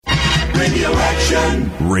Radio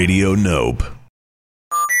Action. Radio Nope.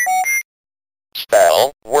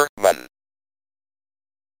 Spell workman.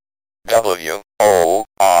 W-O-R-M-A-N.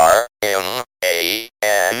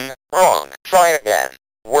 Wrong. Try again.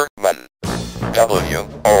 Workman. W-O-R-K-M-A-N.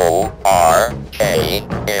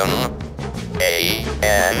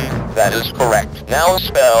 That is correct. Now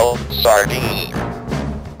spell sardine.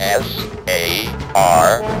 S-A-R-D-I-N-E.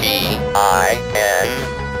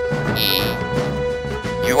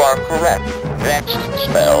 You are correct. Next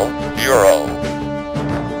spell bureau.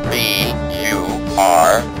 B-U-R-E-A-U.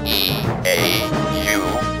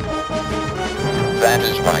 That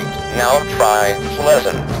is right. Now try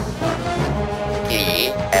pleasant. P-L-E-A-S-A-N-T.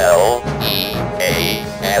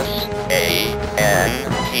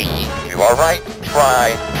 You are right.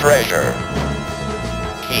 Try treasure.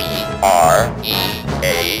 T-R-E-A-S-U-R-E.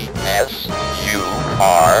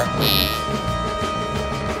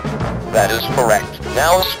 That is correct.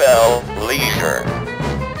 Now spell leisure.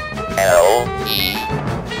 L-E-I-S-U-R-E.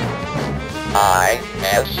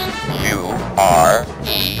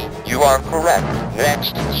 You are correct.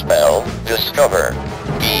 Next spell discover.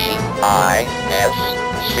 D-I-S-C-O-V-E-R.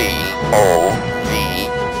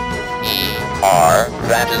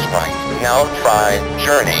 That is right. Now try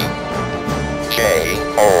journey.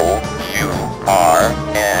 J-O-U-R-N-E-Y.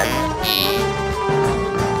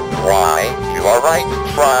 You are right.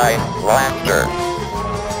 Try laughter.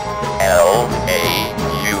 L-A-U-G-H-T-E-R.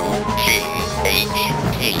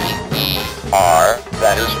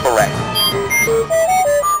 That is correct.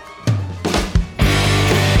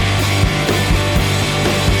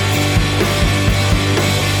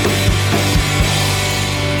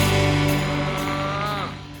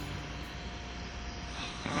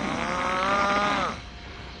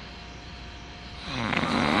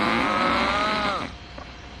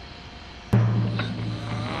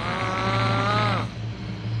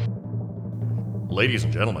 Ladies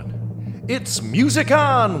and gentlemen, it's Music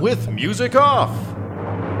On with Music Off.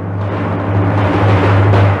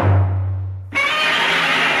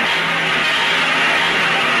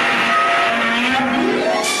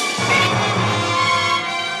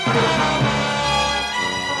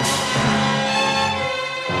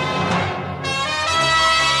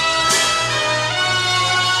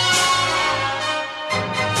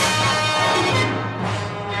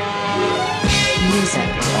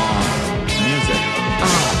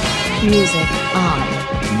 Music on.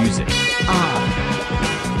 Music on.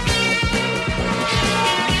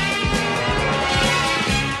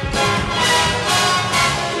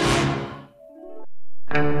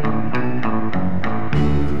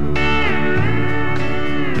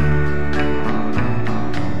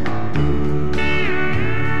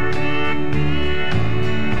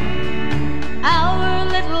 Our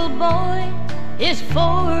little boy is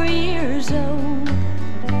 4 years old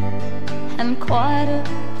and quite a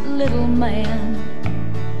little man,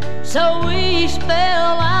 so we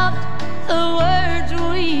spell out the words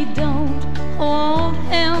we don't want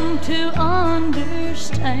him to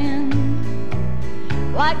understand,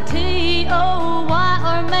 like T-O-Y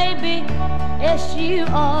or maybe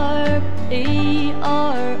S-U-R-P-R-I-S-E.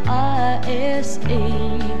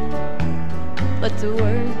 But the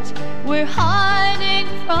words we're hiding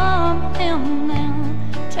from him now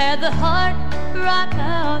tear the heart right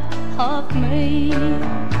out of me.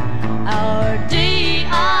 Our D-I-V-O-R-C-E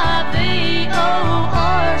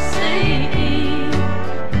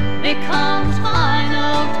becomes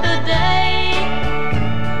final today.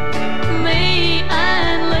 Me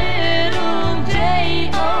and little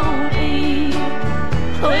J-O-E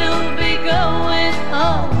will be going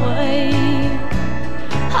away.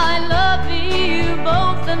 I love you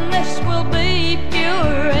both and this will be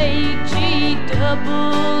pure A-G-double-L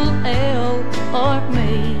for me.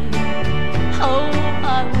 Oh,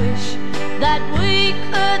 I wish that we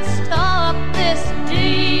could stop this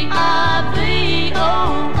D-I-V-O-R-C-E.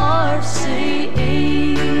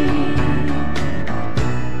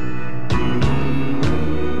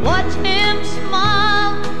 Watch him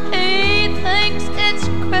smile, he thinks it's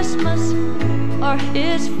Christmas or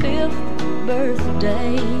his 5th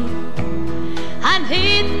birthday, and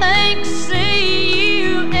he thinks C-U-S-T-O-D-Y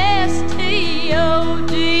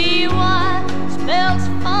spells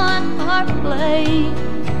fun or play.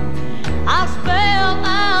 I'll spell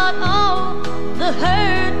out all the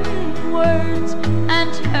hurting words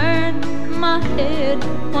and turn my head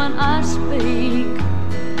when I speak,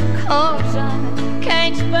 'cause I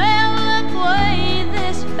can't spell away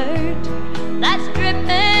this hurt that's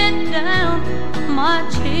dripping down my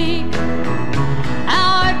cheek.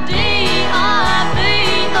 Our D-I-V-O-R-C-E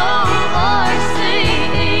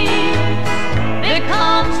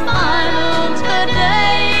becomes final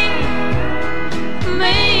today.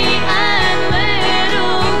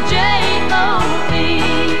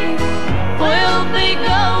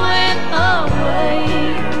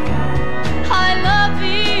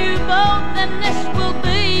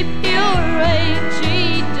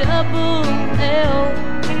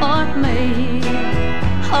 D-I-V-O-L-R-M-E.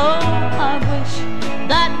 Oh, I wish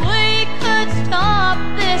that we could stop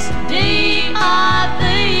this D-I-V-O-R-C-E.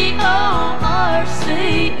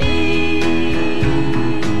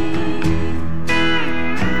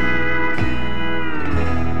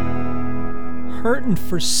 Hurtin'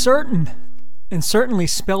 for certain, and certainly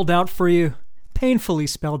spelled out for you, painfully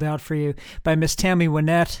spelled out for you, by Miss Tammy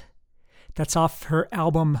Wynette. That's off her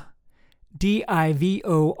album D-I-V-O-R-C-E.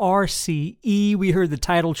 We heard the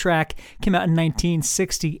title track, came out in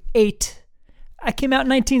 1968. I came out in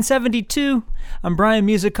 1972. I'm Brian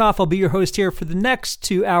Musicoff. I'll be your host here for the next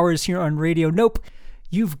 2 hours here on Radio Nope.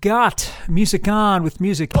 You've got Music On with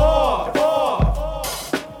music.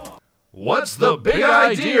 What's the big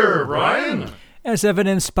idea, Brian? As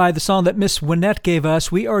evidenced by the song that Miss Wynette gave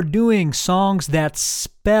us, we are doing songs that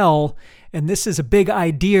spell, and this is a big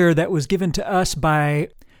idea that was given to us by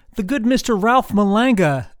the good Mr. Ralph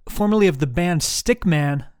Malanga, formerly of the band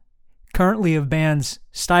Stickman, currently of bands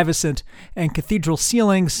Stuyvesant and Cathedral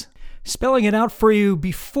Ceilings. Spelling it out for you,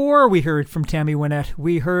 before we heard from Tammy Wynette,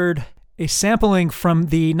 we heard a sampling from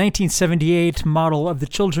the 1978 model of the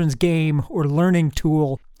children's game or learning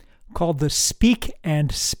tool called the Speak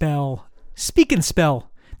and Spell. Speak and Spell.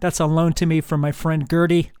 That's on loan to me from my friend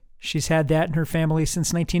Gertie. She's had that in her family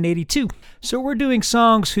since 1982. So we're doing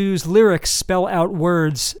songs whose lyrics spell out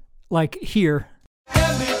words like here.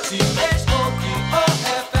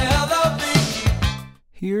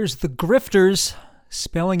 Here's the Grifters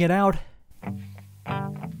spelling it out.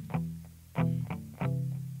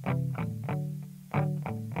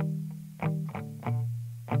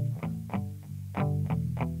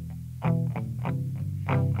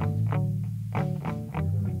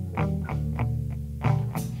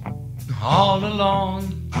 All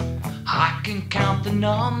along, I can count the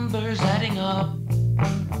numbers adding up.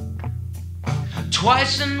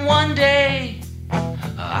 Twice in one day,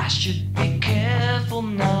 I should be careful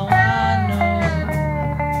now, I know.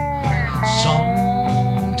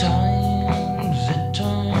 Sometimes it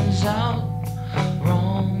turns out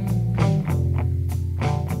wrong.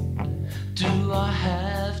 Do I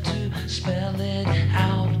have to spell it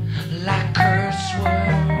out like curse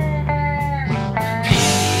words?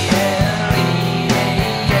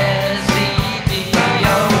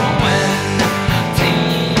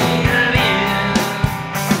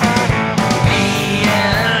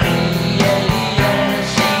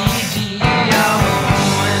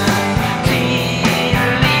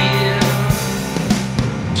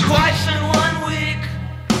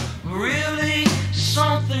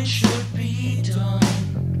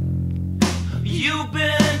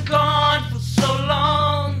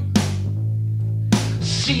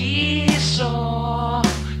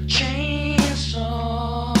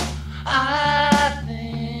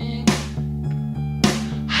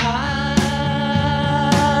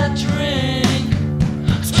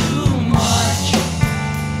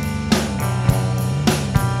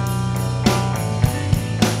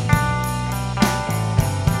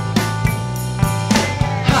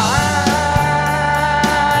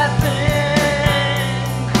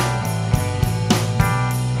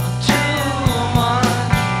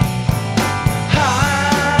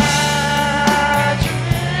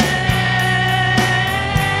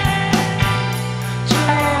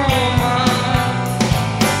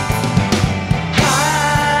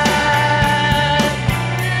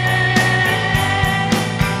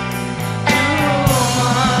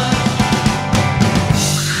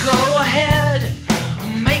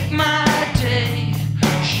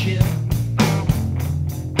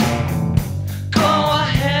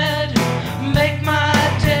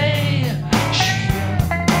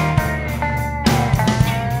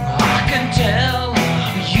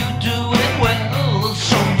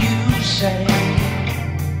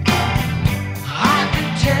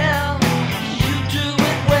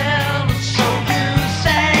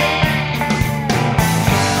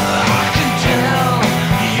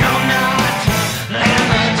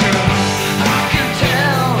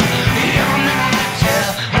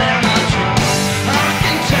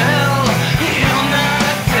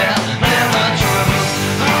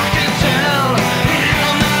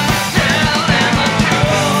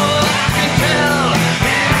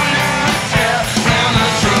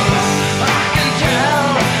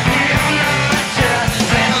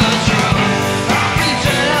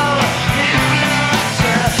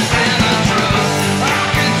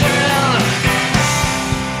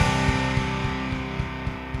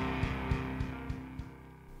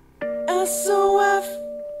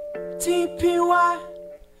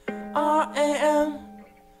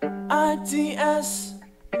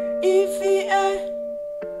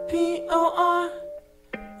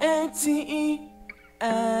 and T-E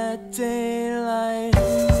at daylight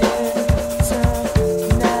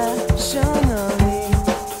internationally.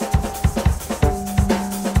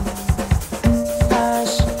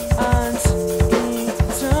 Flash and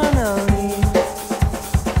eternally.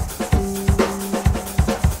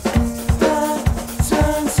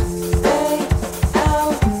 Patterns A-L-W-A-Y-S.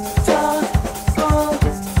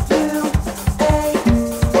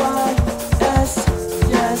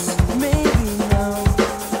 Yes, maybe no.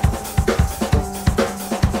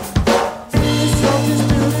 The softest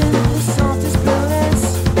building, the softest buildings,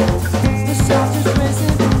 the softest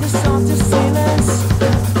prison, the softest ceilings,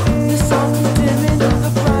 the softest dimming,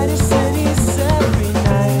 the brightest cities every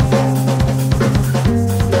night.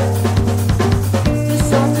 The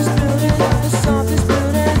softest building, the softest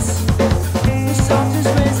buildings, the softest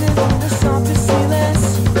prison, the softest ceilings,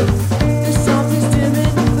 the softest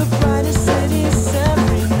dimming, the brightest cities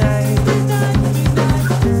every night. Midnight, midnight,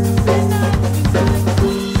 midnight, midnight.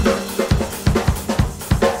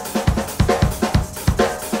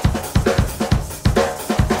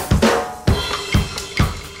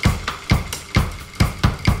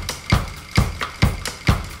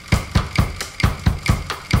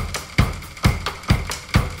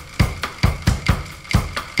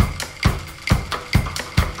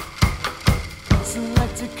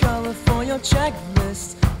 Select a color for your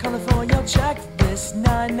checklist. Color for your checklist.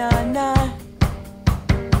 999.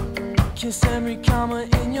 Kiss every comma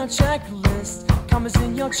in your checklist. Commas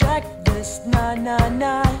in your checklist.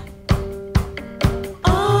 999.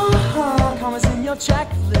 Commas in your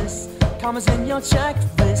checklist. Commas in your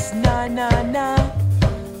checklist.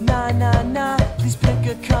 999. 999. Please pick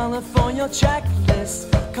a color for your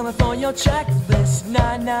checklist. Color for your checklist.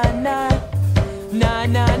 999.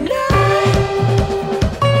 999.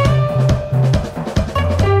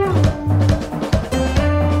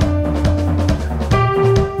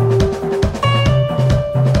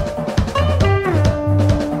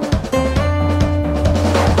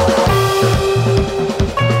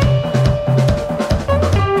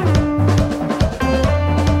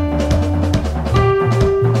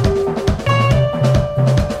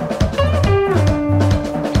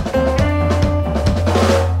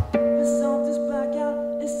 The softest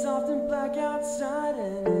blackout is soft and black outside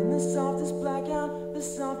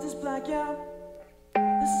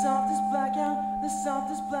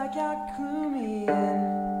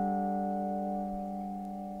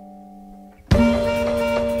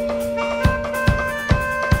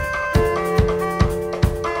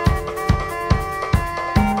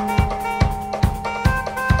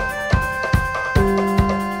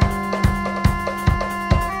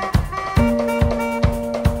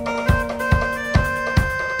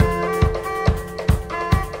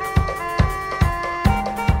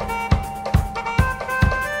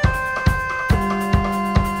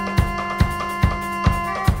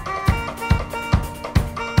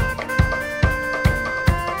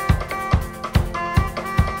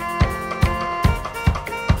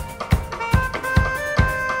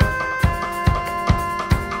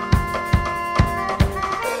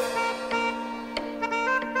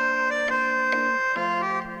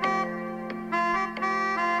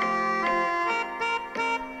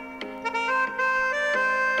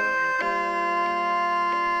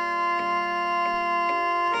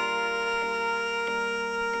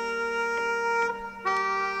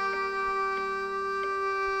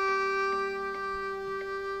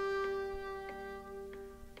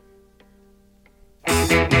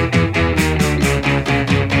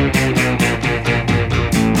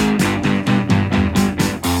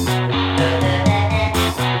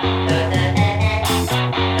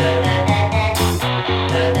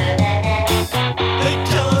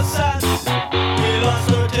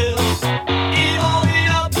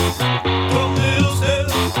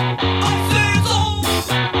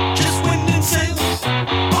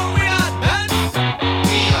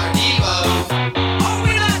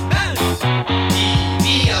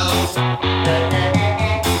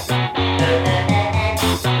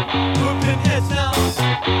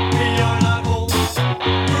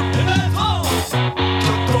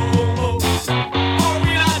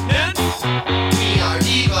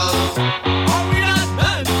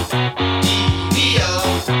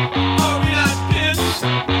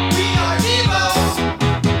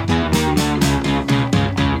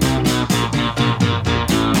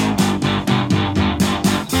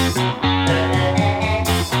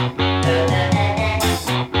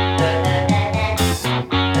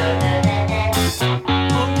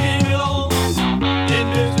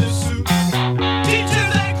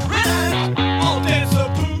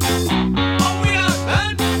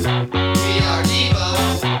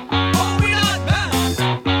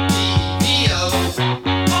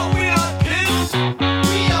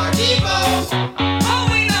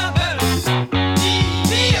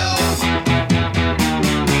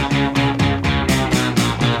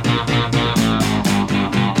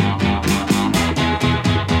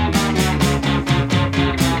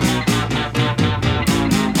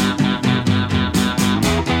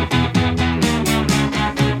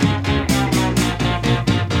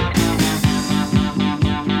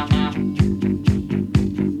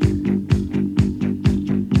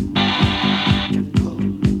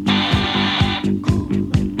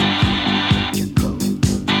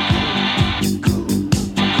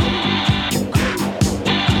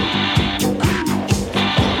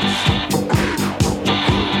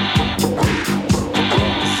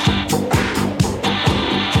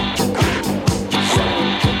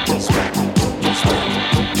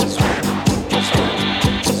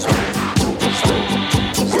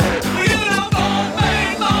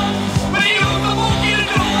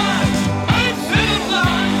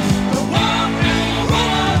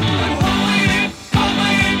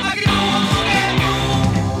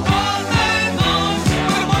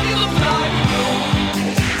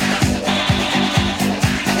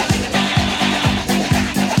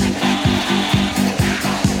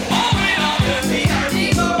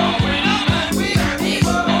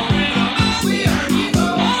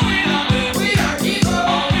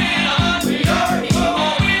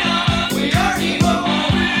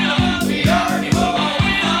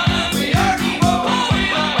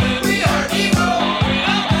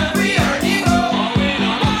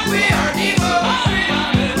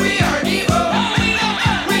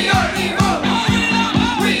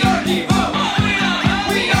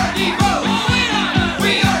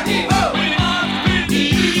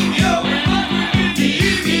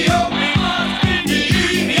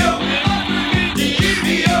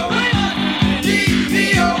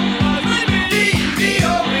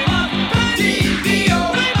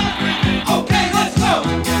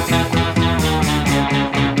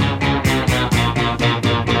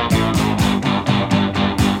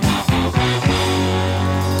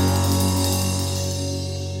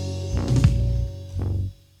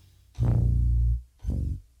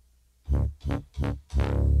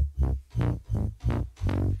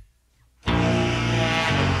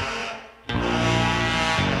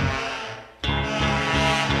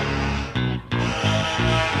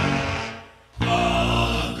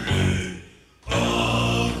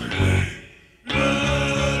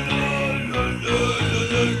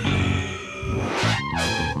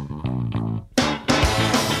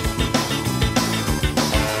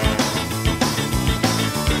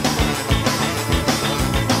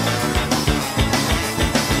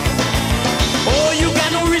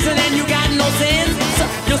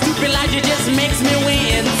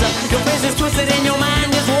voice is twisted and your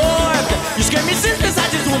mind is warped. You scare me sickness, I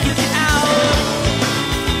just won't get you out.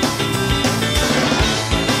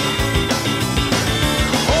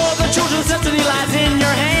 All the children's destiny lies in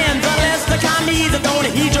your hands, unless the commies don't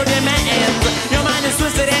heed your demands. Your mind is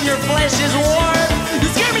twisted and your flesh is warped. You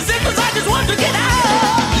scare me sickness, I just want to get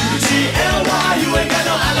out. U-G-L-Y, you ain't got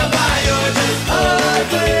no alibi, you're just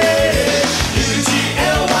ugly.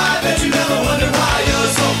 U-G-L-Y, bet you never wonder why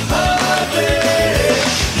you're so ugly.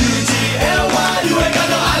 U-G-L-Y, you ain't got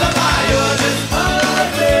no alibi, you're just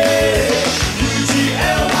ugly.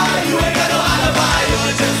 U-G-L-Y, you ain't got no alibi,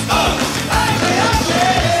 you're just ugly.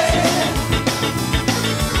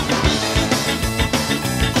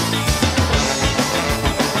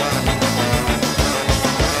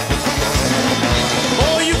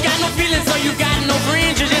 Oh, you got no feelings, so you got no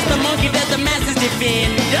friends. You're just a monkey that the masses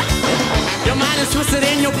defend. Your mind is twisted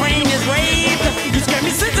and your brain is raped. You scare me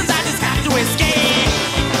since I just have to escape.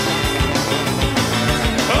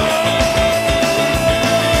 Oh,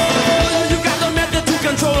 you got the method to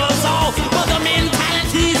control us all, but the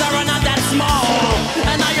mentalities are not that small.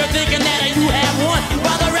 And now you're thinking that you have won,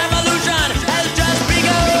 while the revolution has just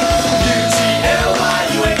begun. U-G-L-Y,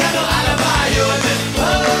 you ain't got no alibi, you're just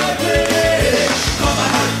ugly. Cause I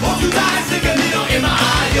heard both you guys stick a needle in my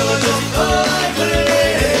eye, you're just ugly.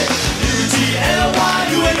 U-G-L-Y,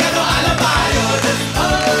 you ain't got no alibi, you're just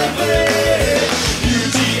ugly.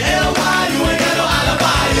 U-G-L-Y, you ain't got no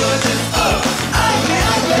alibi, you're just ugly.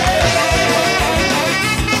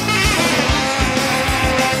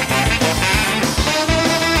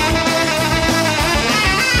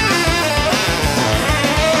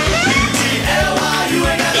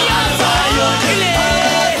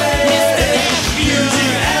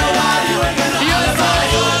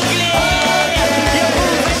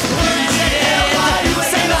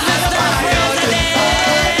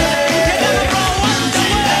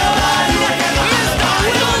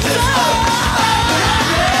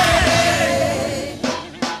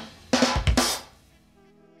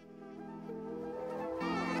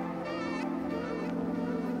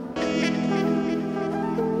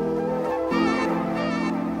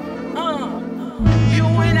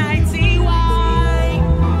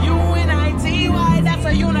 U-N-I.T.Y, that's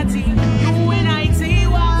a unity. U-N-I.T.Y,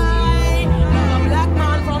 love a black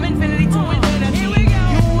man from infinity to infinity. Here we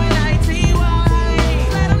go. U-N-I.T.Y,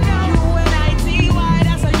 let 'em know. U-N-I.T.Y,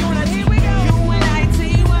 that's a unity. Here we go.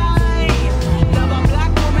 U-N-I.T.Y, love a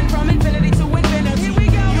black woman from infinity to infinity. Here we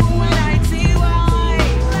go. U-N-I.T.Y,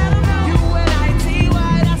 let 'em know.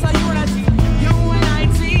 U-N-I.T.Y, that's a unity.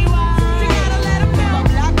 U-N-I.T.Y, you gotta let 'em know. Love a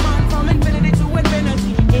black man from infinity to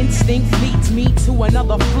infinity. Instinct leads me to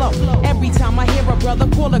another flow. Every time I hear a brother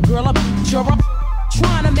call a girl a bitch or a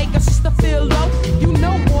trying to make a sister feel low, you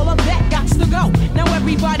know all of that gots to go. Now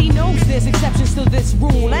everybody knows there's exceptions to this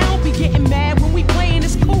rule. I don't be getting mad when we playing,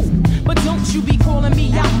 it's cool, but don't you be calling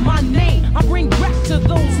me out my name. I bring rap to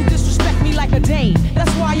those who disrespect me like a dame.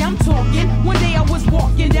 That's why I'm talking. One day I was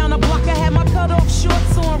walking down the block, I had my cut off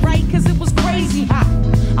shorts on right, cause it was crazy hot.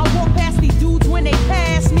 I walked past these dudes when they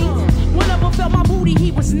passed me. One of them felt my booty,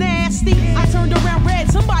 he was nasty. I turned around red,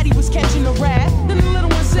 somebody was catching a rat. Then the little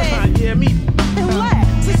one said, yeah, me. And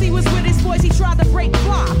laughed. Since he was with his boys, he tried to break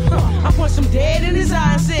fly. I punched him dead in his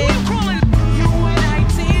eye and said,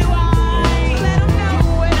 U-N-I.T.Y.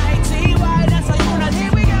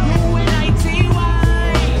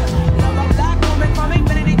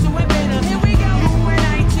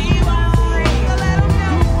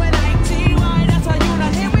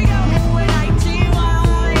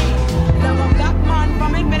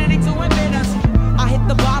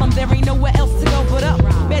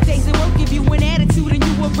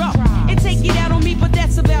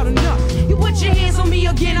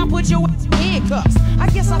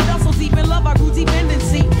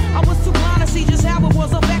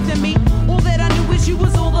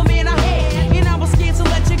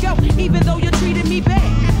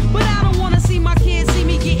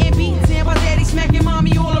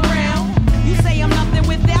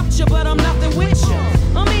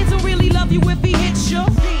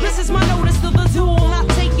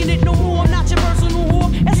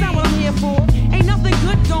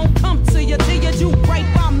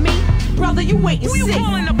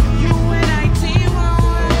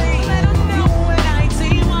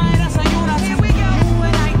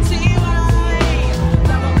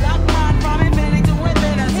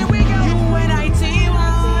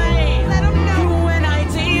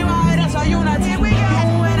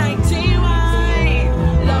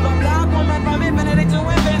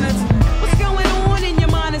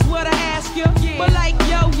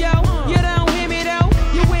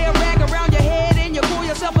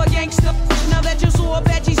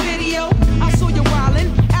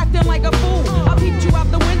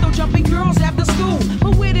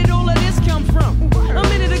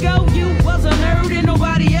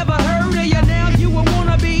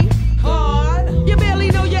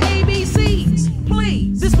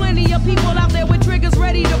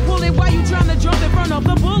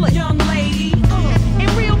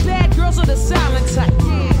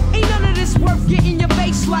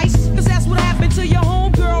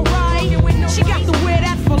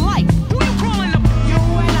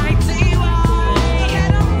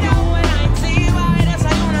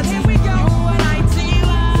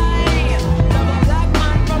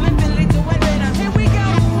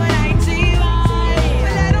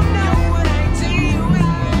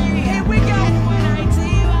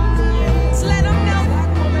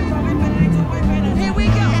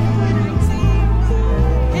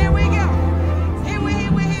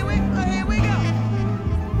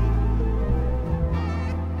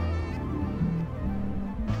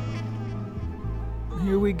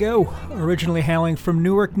 Here we go. Originally hailing from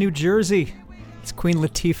Newark, New Jersey. It's Queen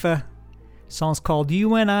Latifa. The song's called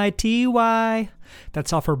U.N.I.T.Y.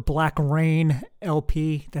 That's off her Black Rain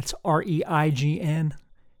LP. That's R-E-I-G-N.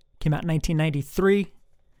 Came out in 1993.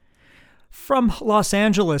 From Los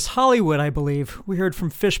Angeles, Hollywood, I believe, we heard from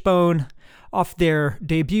Fishbone off their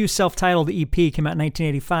debut self-titled EP. Came out in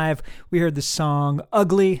 1985. We heard the song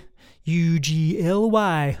Ugly.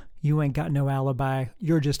 U-G-L-Y. You ain't got no alibi.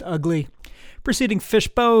 You're just ugly. Preceding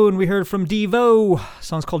Fishbone, we heard from DEVO. The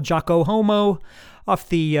song's called Jocko Homo off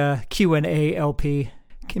the Q&A LP.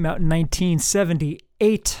 Came out in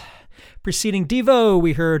 1978. Preceding DEVO,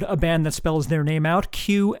 we heard a band that spells their name out,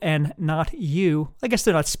 Q and not U. I guess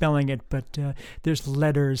they're not spelling it, but there's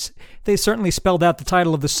letters. They certainly spelled out the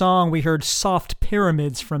title of the song. We heard Soft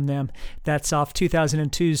Pyramids from them. That's off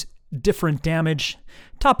 2002's Different Damage.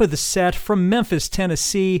 Top of the set, from Memphis,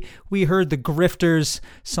 Tennessee, we heard the Grifters. The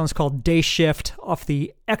song's called Day Shift off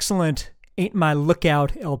the excellent Ain't My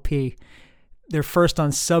Lookout LP. They're first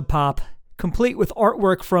on Sub Pop, complete with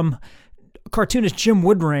artwork from cartoonist Jim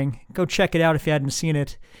Woodring. Go check it out if you hadn't seen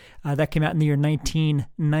it. That came out in the year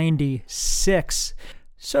 1996.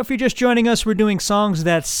 So if you're just joining us, we're doing songs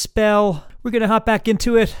that spell. We're going to hop back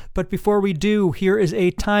into it, but before we do, here is a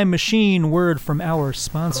time machine word from our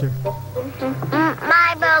sponsor.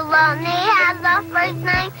 My Bologna has a first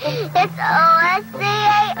name, it's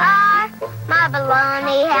O-S-C-A-R. My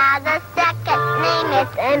Bologna has a second name,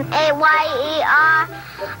 it's M-A-Y-E-R.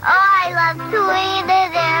 Oh, I love to eat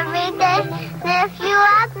it every day, and if you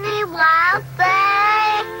ask me why, I'll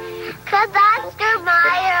say, 'cause Oscar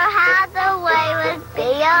Mayer has a way with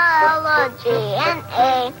B-O-L-O-G-N-A.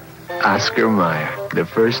 Oscar Mayer, the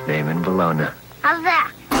first name in Bologna. How's that?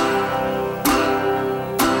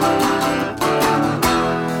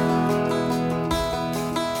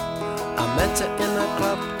 I met her in a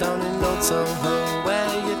club down in Old Soho,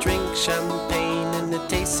 where you drink champagne and it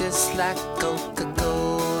tastes like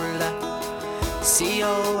Coca-Cola.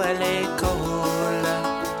 C-O-L-A Cola.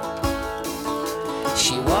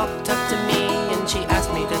 She walked up to me and she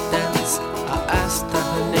asked me to dance. I asked her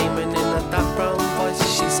her name and in a dark brown voice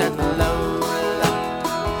she said Lola.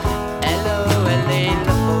 L-O-L-A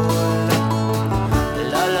Lola.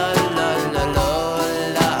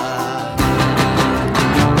 La-la-la-la-Lola.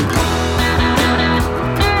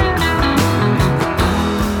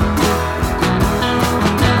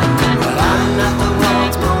 Well, I'm not the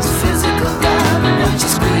world's most physical guy, but when she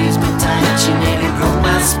squeezed me tight, she nearly broke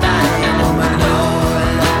my spine. Oh my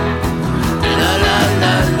Lola, la la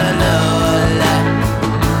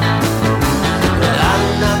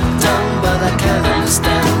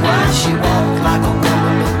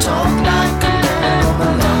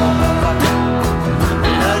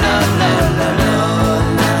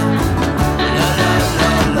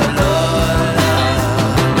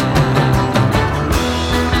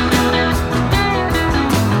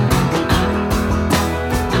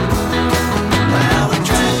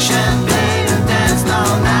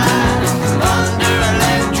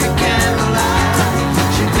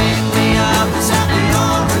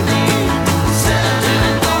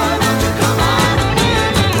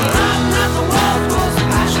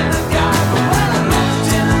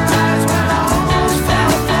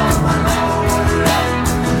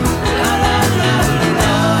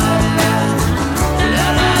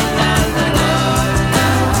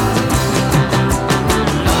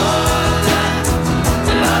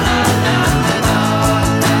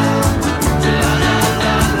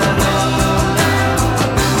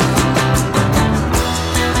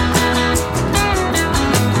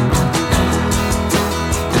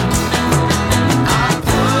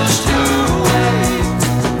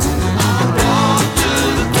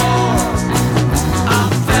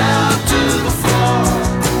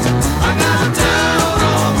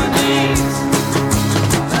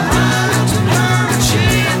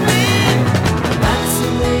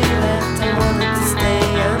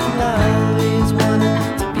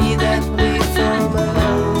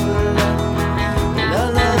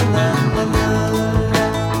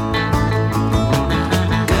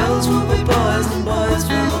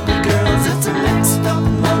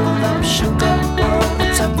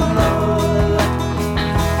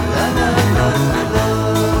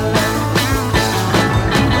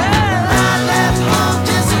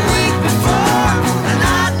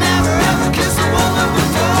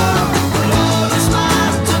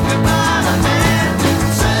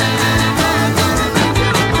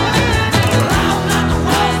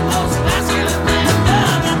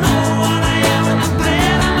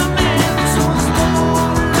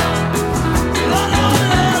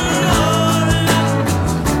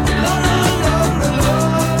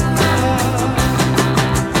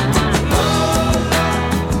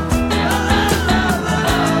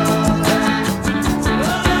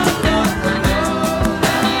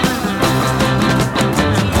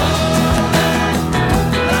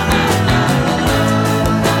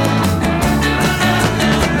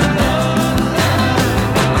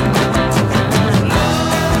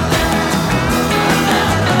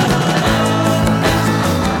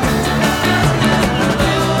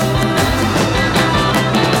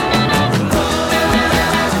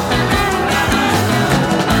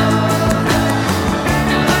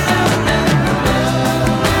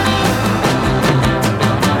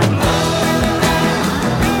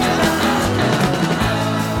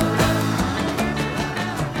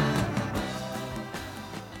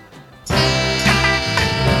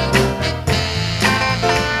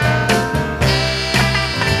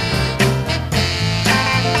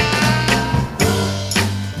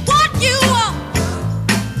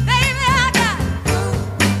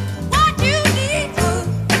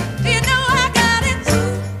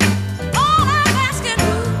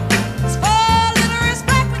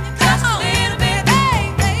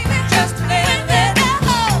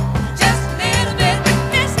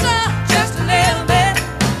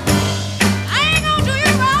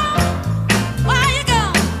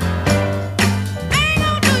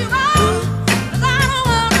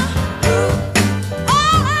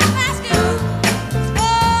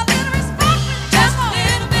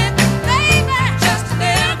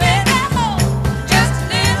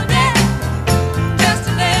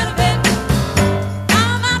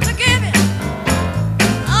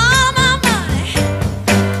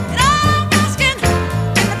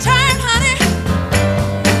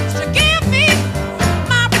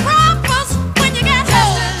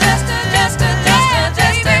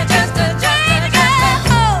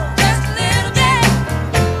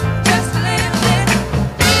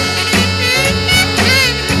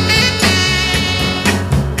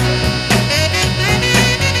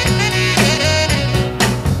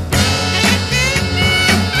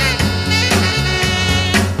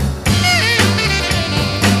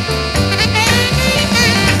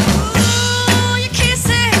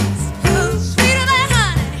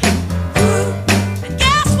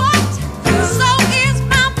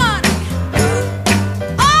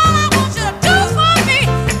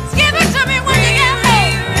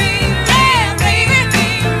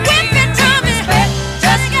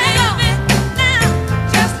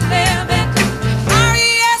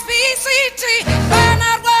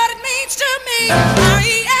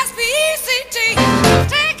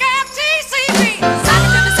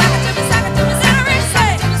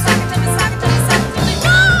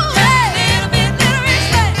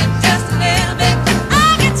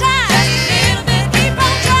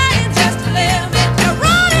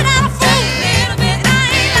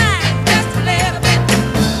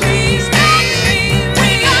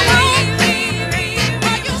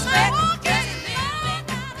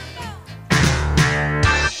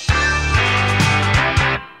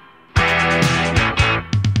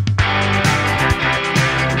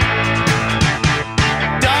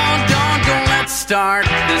start.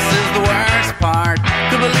 This is the worst part.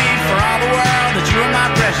 Could believe for all the world that you are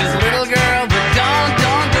my precious little girl, but don't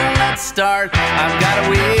let's start. I've got a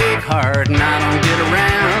weak heart and I don't get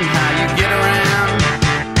around how you get around.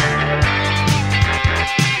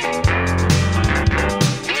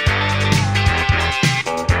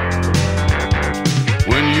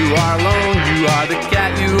 When you are alone, you are the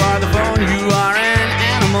cat, you are the phone, you are an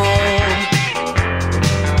animal.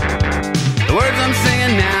 The words I'm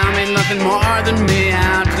singing now mean nothing more than me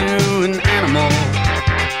out to an animal.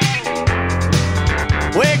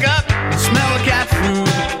 Wake up and smell the cat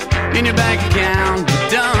food in your bank account,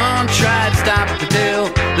 but don't try to stop the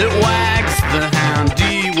tail that wags the hound.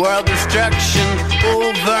 D-world destruction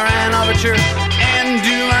over an overture. And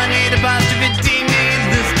do I need a positivity? Need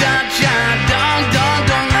this sunshine? Don't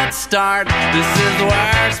let's start. This is the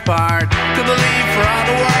worst part. Could believe for all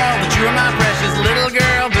the world that you are my precious little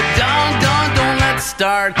girl, but don't let's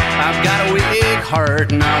start. I've got a weak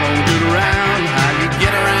heart and I don't get around how you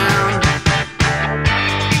get around.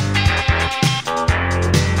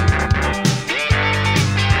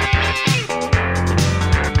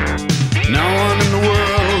 No one in the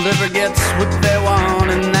world ever gets what they want,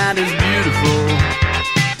 and that is beautiful.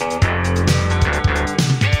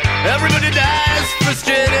 Everybody dies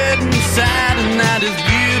frustrated and sad, and that is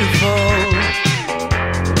beautiful.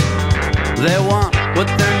 They want what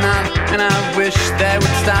they're not, and I wish they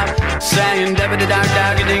would stop saying dibbity dog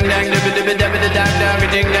doggy ding dang dibbity dibbity dog doggy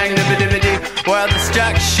ding dang dibbity. World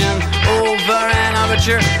destruction over an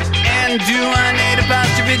overture. And do I need a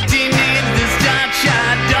positivity? Need this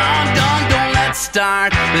sunshine? Don't let's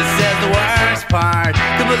start. This is the worst part.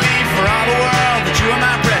 Could believe for all the world that you are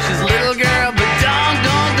my precious little girl, but don't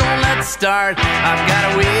let's start. I've got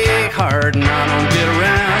a weak heart and I don't get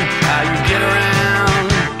around how you get around.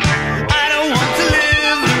 I don't want to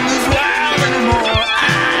live in this world anymore.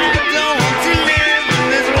 I don't want to live in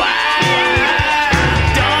this world.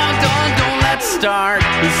 Don't let's start.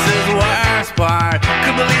 This is the worst part.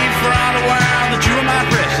 Could believe for all the world that you are my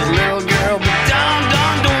precious little girl, but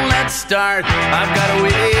don't let's start. I've got a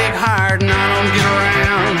weak heart and I don't get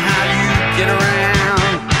around how you get around.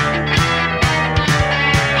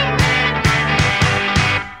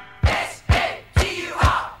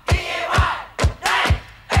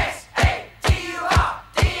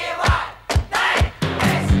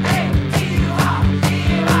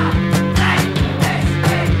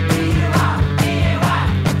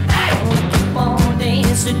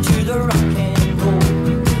 To the rock and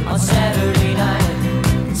roll on Saturday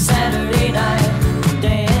night, Saturday night.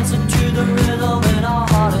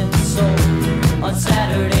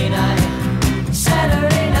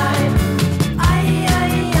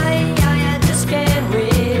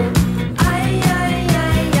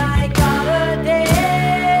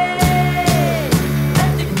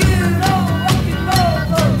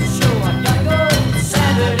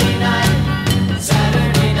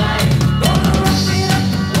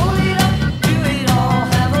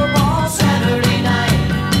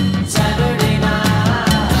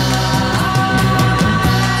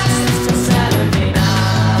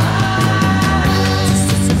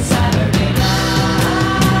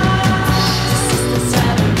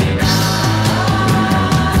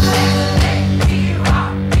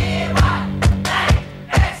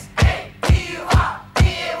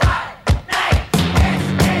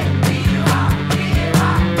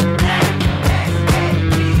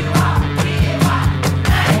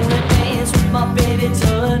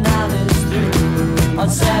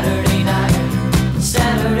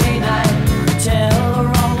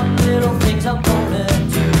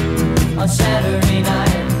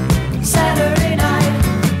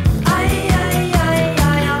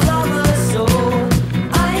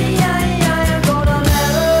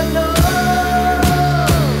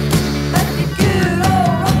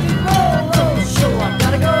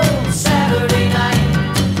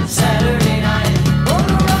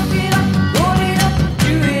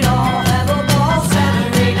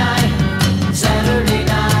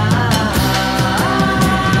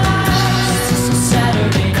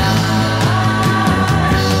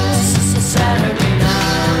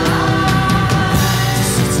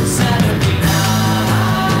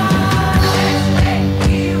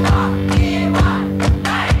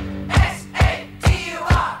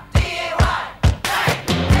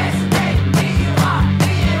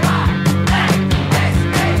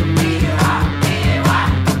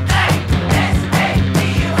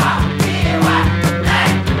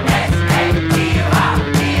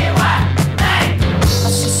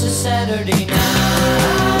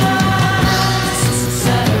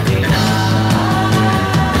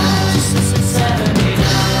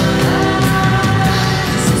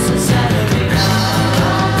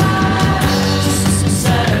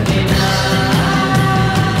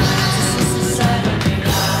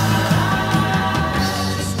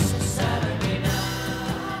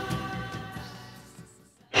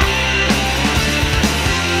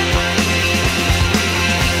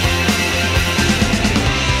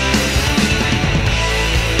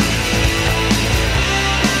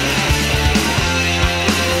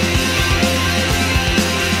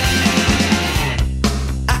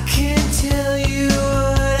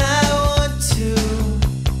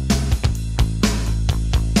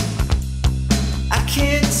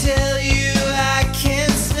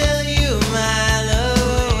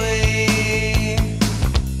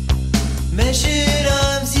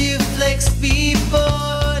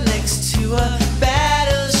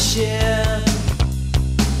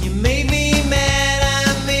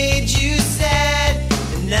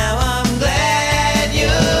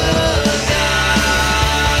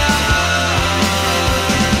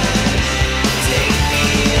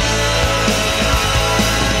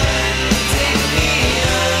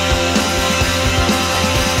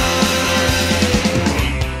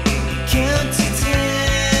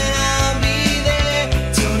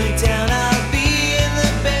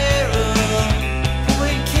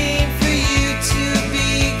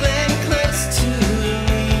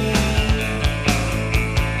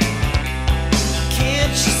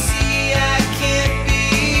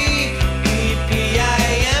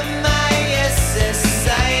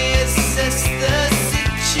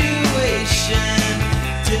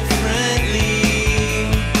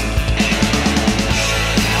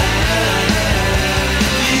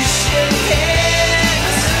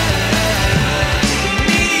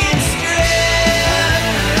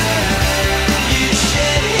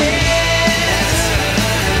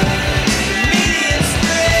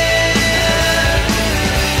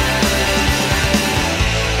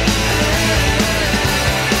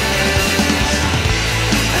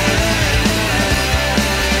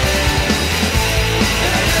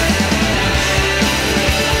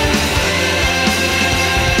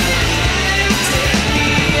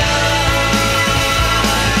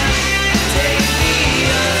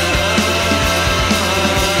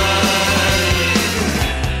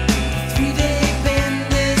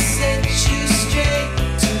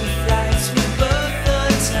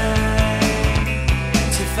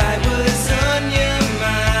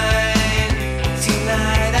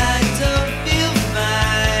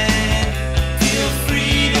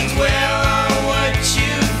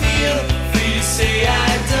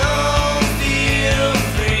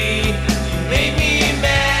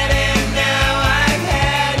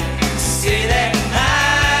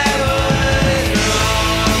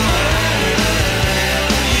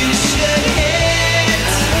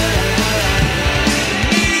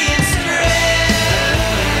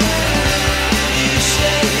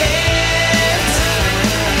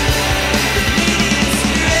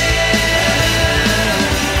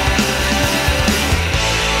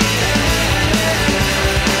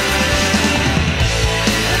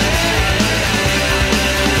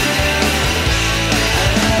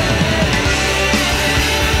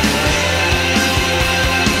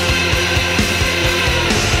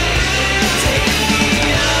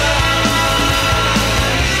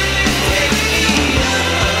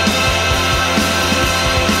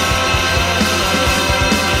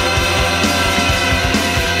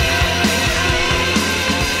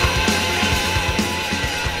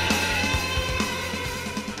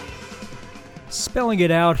 Spelling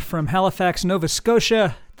it out from Halifax, Nova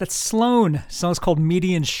Scotia. That's Sloan. The song's called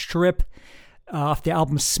Median Strip off the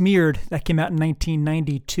album Smeared. That came out in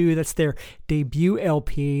 1992. That's their debut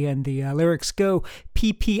LP. And the lyrics go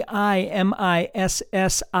P-P-I-M-I-S-S-I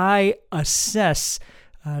assess.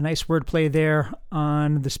 Nice wordplay there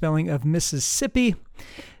on the spelling of Mississippi.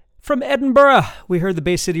 From Edinburgh, we heard the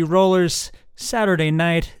Bay City Rollers, Saturday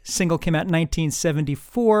Night. Single came out in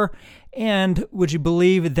 1974. And would you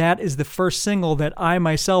believe that is the first single that I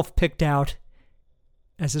myself picked out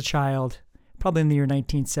as a child? Probably in the year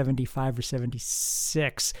 1975 or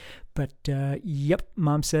 76. But yep,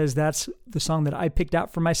 Mom says that's the song that I picked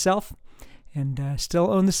out for myself and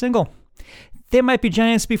still own the single. They Might Be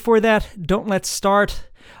Giants before that. Don't Let's Start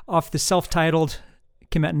off the self-titled.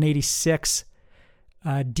 Came out in 86.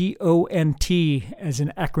 D-O-N-T as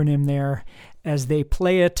an acronym there as they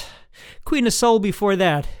play it. Queen of Soul before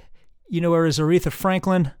that. You know her as Aretha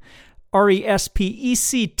Franklin.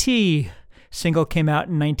 R-E-S-P-E-C-T. Single came out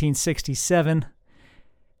in 1967.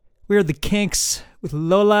 We heard the Kinks with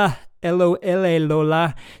Lola, L-O-L-A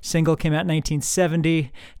Lola. Single came out in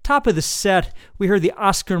 1970. Top of the set, we heard the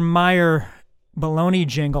Oscar Mayer Bologna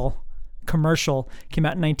jingle commercial. Came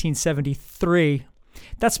out in 1973.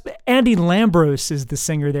 That's Andy Lambros is the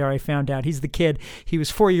singer there, I found out. He's the kid. He was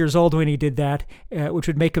 4 years old when he did that, which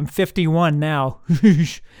would make him 51 now.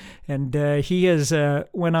 And he has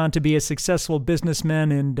went on to be a successful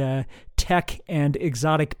businessman in tech and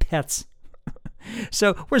exotic pets.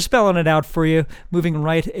 So we're spelling it out for you. Moving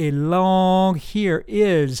right along, here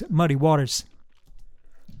is Muddy Waters.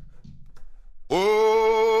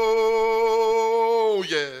 Oh,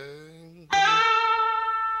 yeah.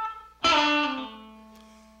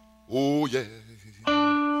 Oh, yeah.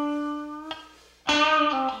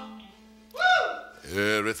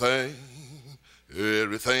 Everything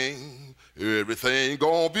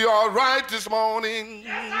gonna be all right this morning.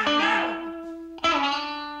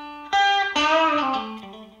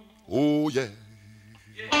 Oh, yeah.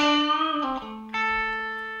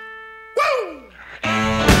 Woo! Yeah.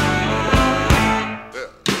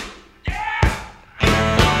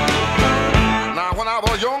 Now, when I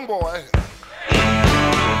was a young boy,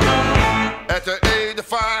 at the age of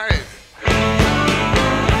 5,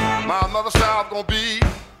 my mother said I was gonna be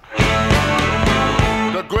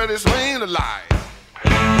the greatest man alive.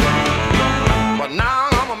 But now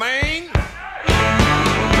I'm a man,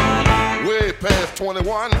 way past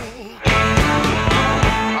 21.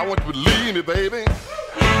 I want you to believe me, baby.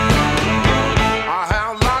 I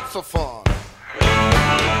have lots of fun.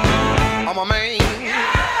 I'm a man.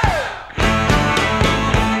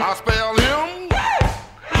 I spell him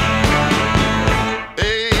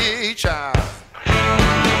H-I.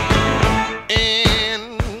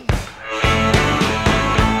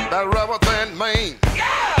 Man.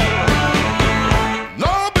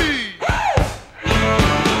 No B.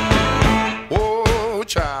 Oh,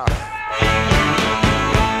 child.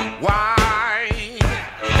 Why?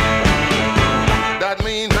 That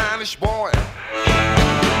mean Manish Boy.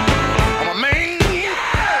 I'm a man.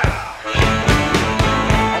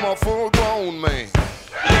 I'm a full-grown man.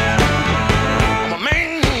 I'm a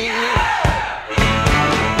man.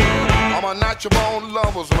 I'm a natural-born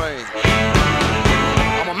lover's man.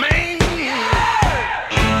 I'm a man.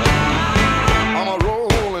 I'm a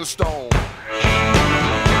rolling stone.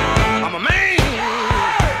 I'm a man.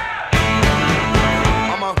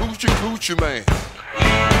 I'm a hoochie coochie man.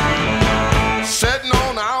 Sitting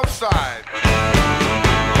on the outside,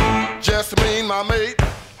 just me and my mate.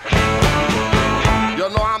 You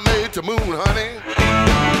know I made the moon, honey.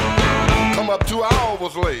 Come up 2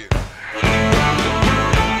 hours late.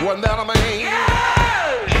 Wasn't that a man?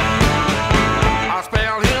 I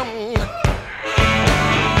spelled him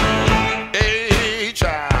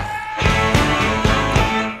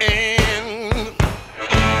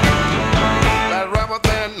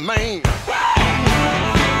man.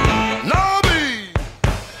 No B.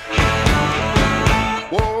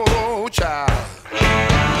 Whoa, child.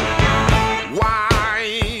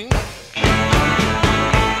 Why?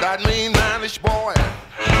 That mean Manish Boy.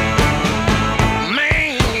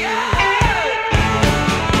 Man.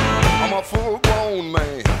 I'm a full-grown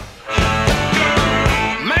man.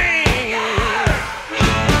 Man.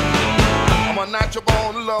 I'm a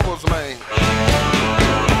natural-born lover's man.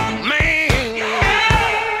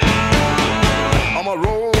 I'm a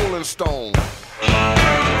rolling stone.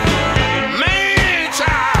 Man,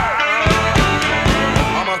 child.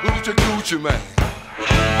 I'm a hoochie coochie man.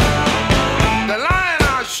 The lion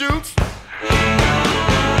I shoot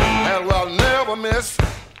and will never miss.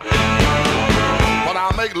 When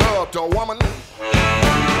I make love to a woman,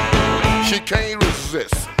 she can't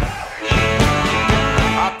resist.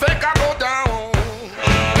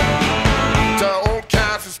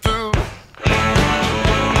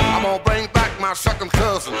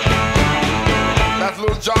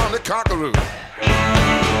 little John the Conqueror.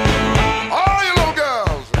 All you little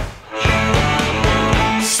girls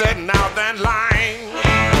setting out that line.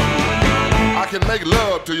 I can make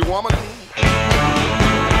love to you, woman,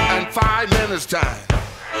 in 5 minutes time.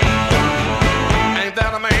 Ain't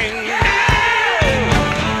that a man?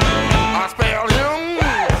 I spell him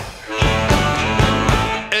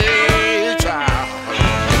a child.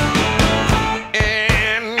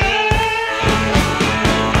 And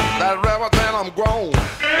that rebel then I'm grown.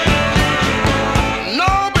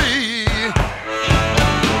 No be,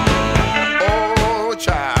 oh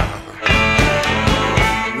child.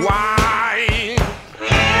 Why?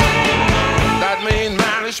 That mean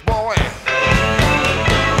Manish Boy.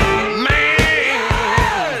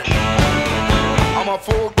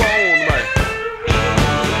 Full grown man.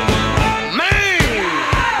 Man,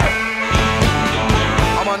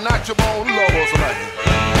 I'm a natural born lover's man.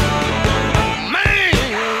 Man,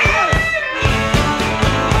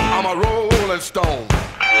 I'm a rolling stone.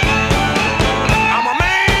 I'm a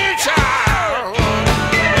man child.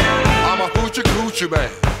 I'm a hoochie coochie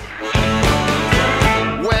man.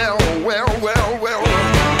 Well, well, well, well.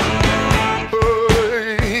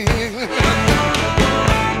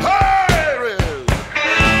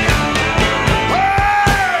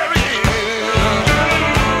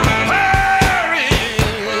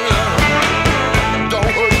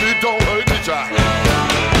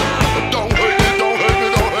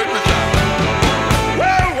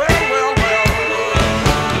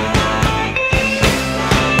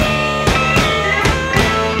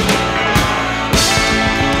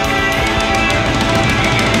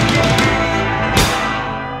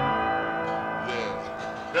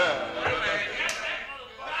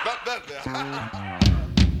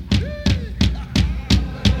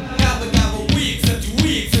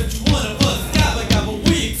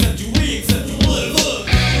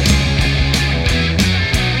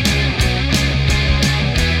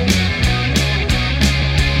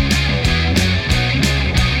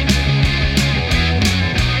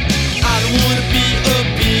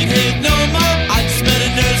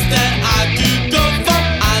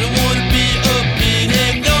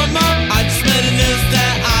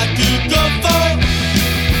 That I do go for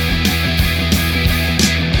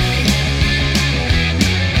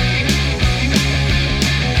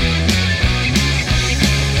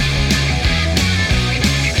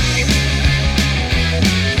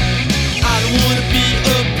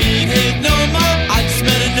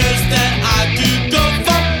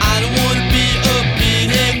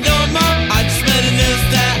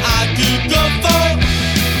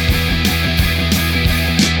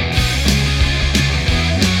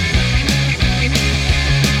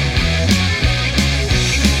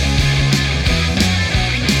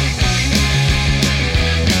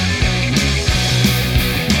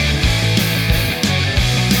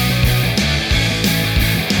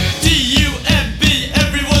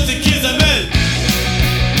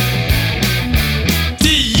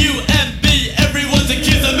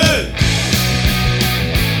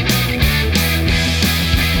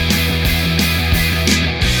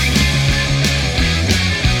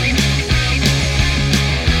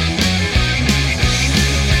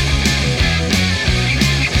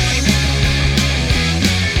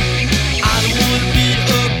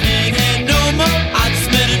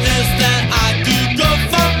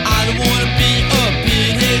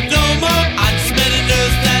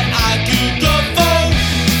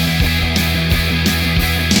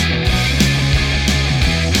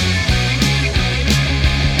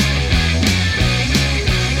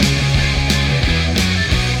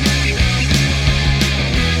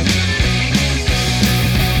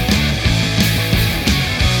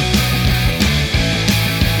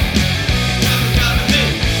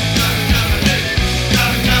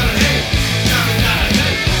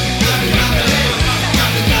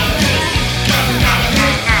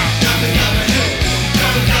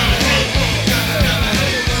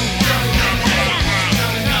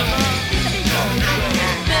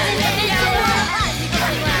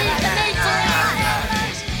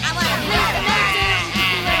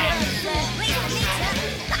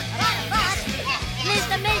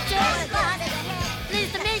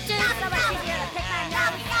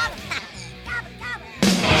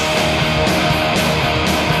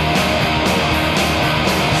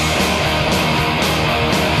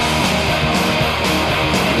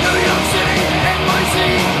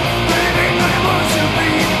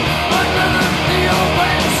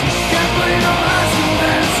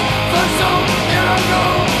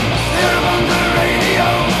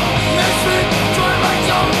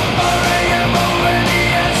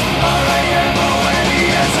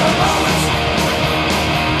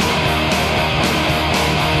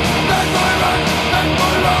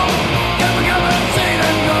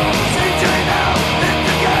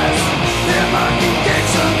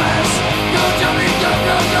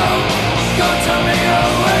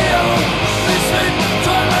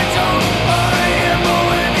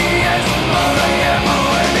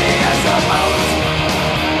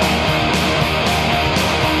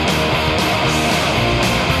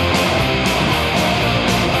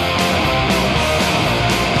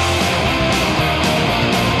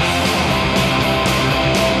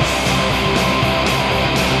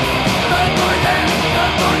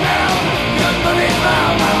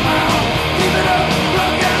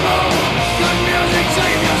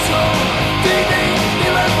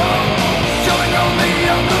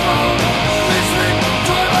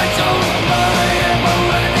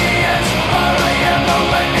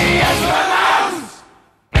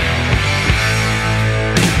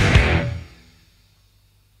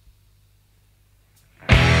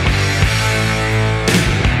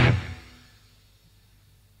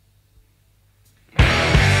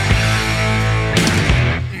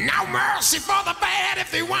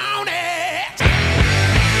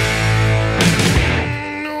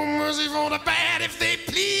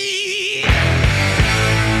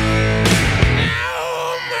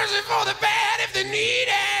need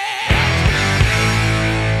it.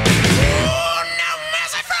 Oh, no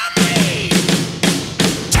mercy from me.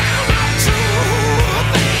 Tell no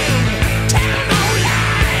truth and tell no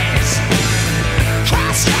lies.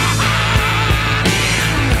 Cross your heart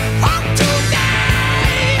and hope to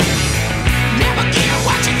die. Never give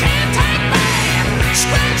what you can't take back.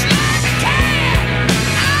 Scratch like a cat.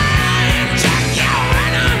 Inject your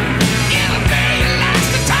venom. It'll be your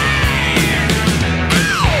last time.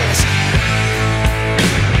 Ouch!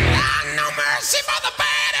 No mercy for the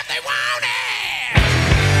bad if they want it.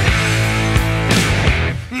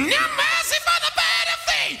 No mercy for the bad if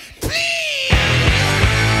they plead.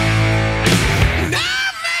 No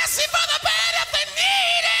mercy for the bad if they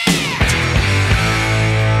need it.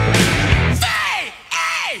 V-A-N-O-M.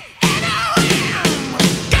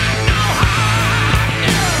 Got no heart,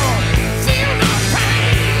 no. Feel no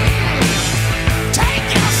pain. Take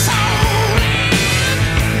your soul and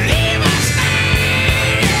leave us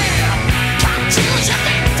there. Come choose your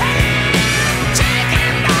victim.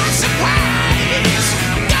 Taking no surprise.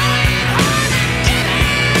 Going hard and get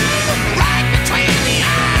him right between the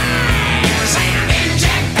eyes. And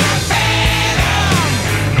inject the venom.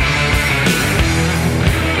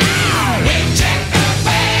 Now inject the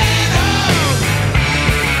venom.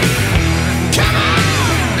 Come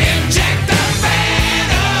on, inject the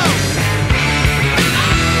venom.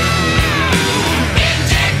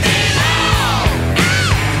 Inject it all.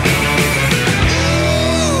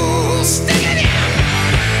 Ooh, stick it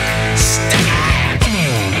in. Stick it.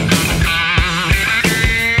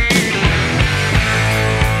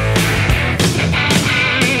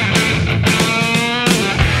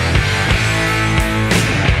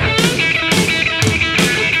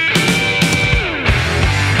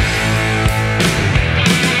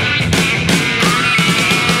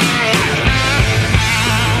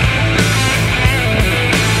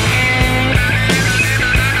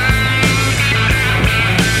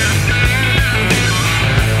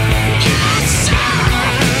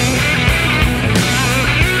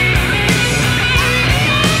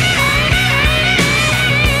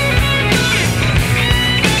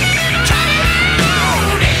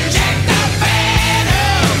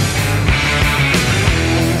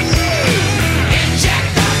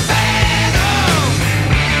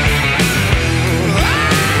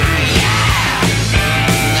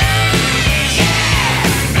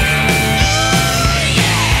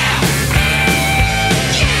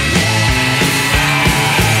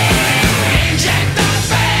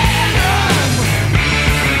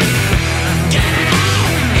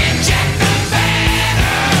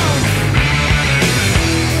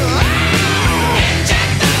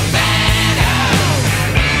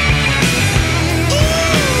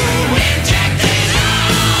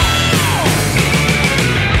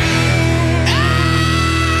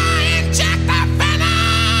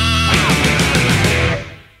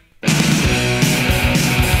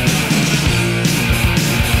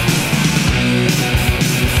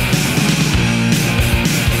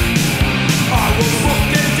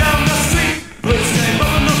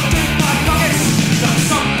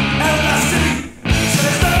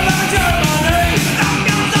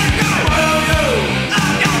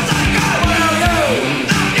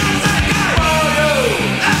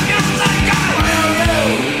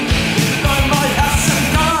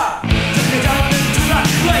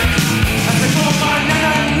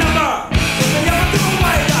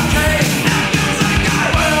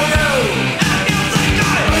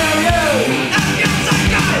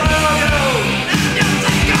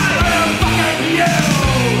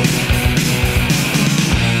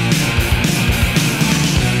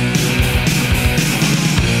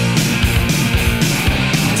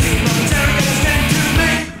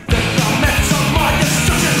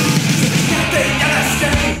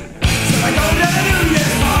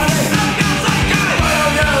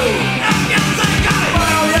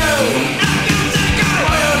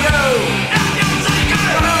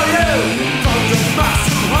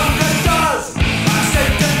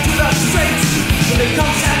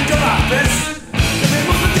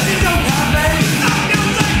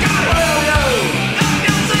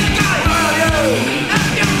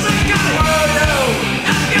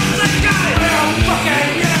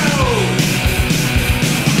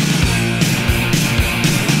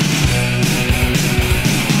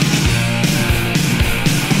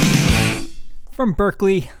 From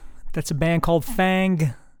Berkeley, that's a band called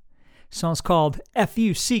Fang. Song's called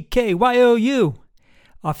F.U.C.K.Y.O.U.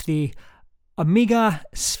 off the Mi Ga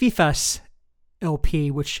Sfafas LP,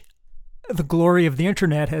 which the glory of the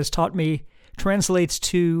internet has taught me translates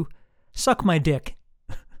to Suck My Dick.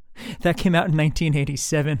 That came out in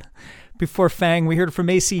 1987. Before Fang, we heard from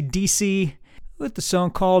AC/DC with the song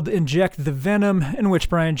called Inject the Venom, in which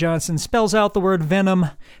Brian Johnson spells out the word venom.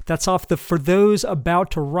 That's off the For Those About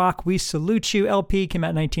to Rock We Salute You LP, came out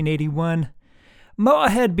in 1981.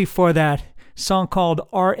 Moahead before that, song called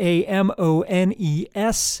R.A.M.O.N.E.S,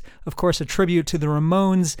 of course a tribute to the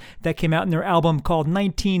Ramones, that came out in their album called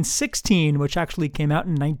 1916, which actually came out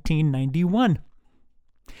in 1991.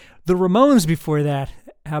 The Ramones before that,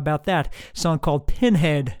 how about that? Song called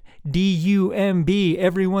Pinhead, D-U-M-B,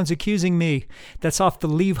 Everyone's Accusing Me. That's off the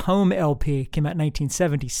Leave Home LP, came out in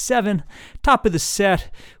 1977. Top of the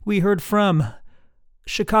set, we heard from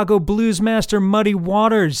Chicago blues master Muddy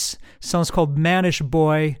Waters. Song's called Manish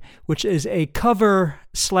Boy, which is a cover/answer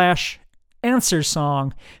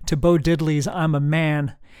song to Bo Diddley's I'm a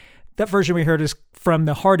Man. That version we heard is from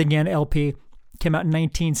the Hard Again LP, came out in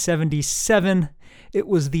 1977. It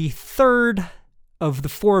was the third of the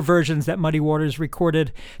 4 versions that Muddy Waters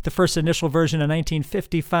recorded. The first initial version in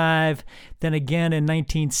 1955, then again in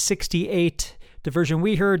 1968, the version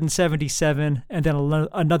we heard in 77, and then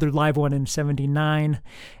another live one in 79.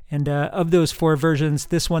 And of those 4 versions,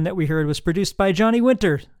 this one that we heard was produced by Johnny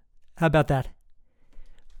Winter. How about that?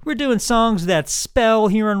 We're doing songs that spell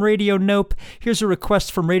here on Radio Nope. Here's a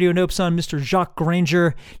request from Radio Nope's on Mr. Jacques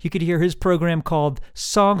Granger. You could hear his program called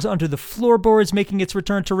Songs Under the Floorboards making its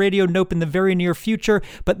return to Radio Nope in the very near future.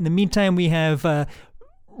 But in the meantime, we have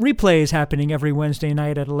replays happening every Wednesday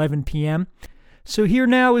night at 11 p.m. So here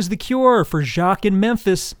now is The Cure for Jacques in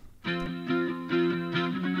Memphis.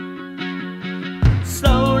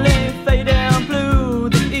 Slowly fading blue,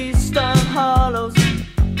 the eastern hollows.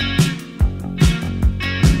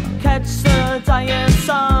 Catch the dying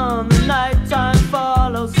sun, the nighttime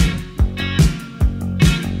follows.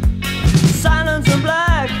 Silence and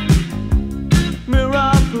black,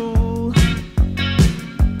 mirror pool.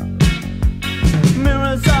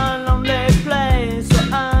 Mirrors a lonely place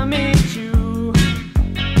where I meet you.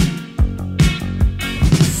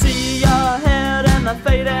 See your head and the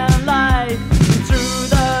fading light. Through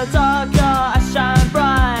the dark, your eyes shine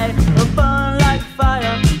bright. Burn like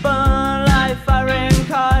fire in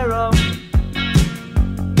Cairo.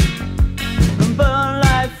 Burn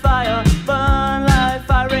like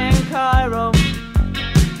fire in Cairo.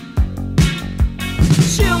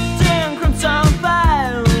 Shifting crimson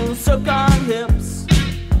veils, silk on hips.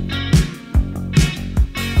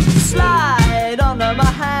 Slide under my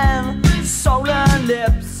hand, soul and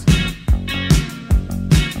lips.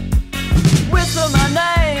 Whisper my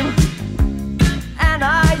name, and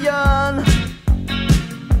I yearn.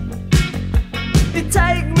 You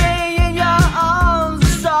take me in your arms,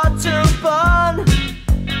 start to burn.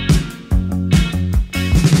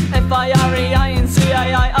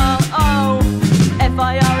 F-I-R-E-I-N-C-A-I-R-O,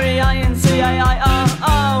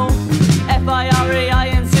 F-I-R-E-I-N-C-A-I-R-O,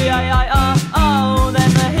 F-I-R-E-I-N-C-A-I-R-O.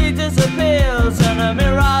 Then the heat disappears and the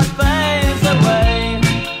mirage fades away.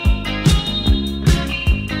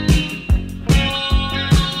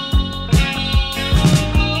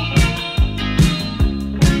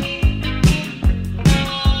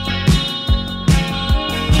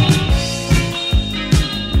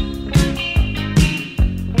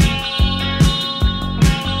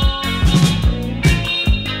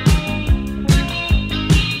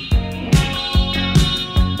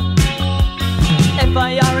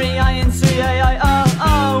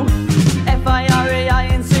 F-I-R-E-I-N-C-A-I-R-O,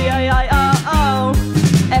 F-I-R-E-I-N-C-A-I-R-O,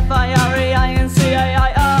 F-I-R-E-I-N-C-A-I-R-O,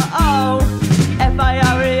 F-I-R-E-I-N-C-A-I-R-O,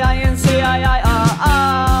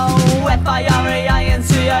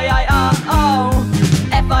 F-I-R-E-I-N-C-A-I-R-O,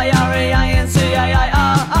 F-I-R-E-I-N-C-A-I-R-O, F-I-R-E-I-N-C-A-I-R-O,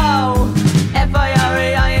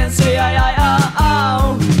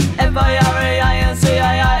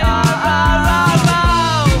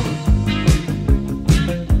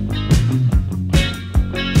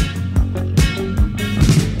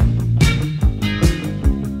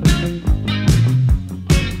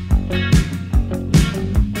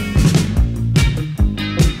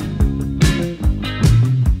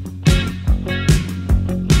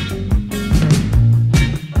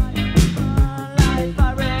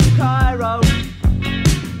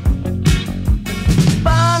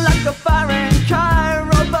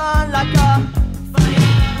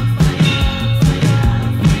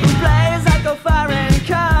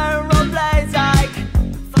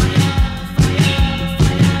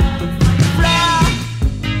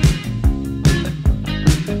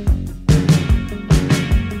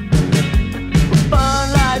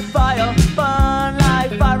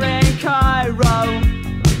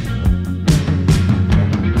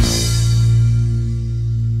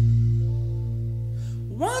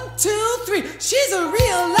 She's a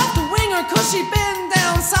real left-winger, cause she been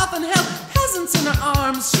down south and held peasants in her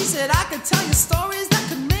arms. She said, I could tell you stories that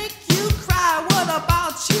could make you cry. What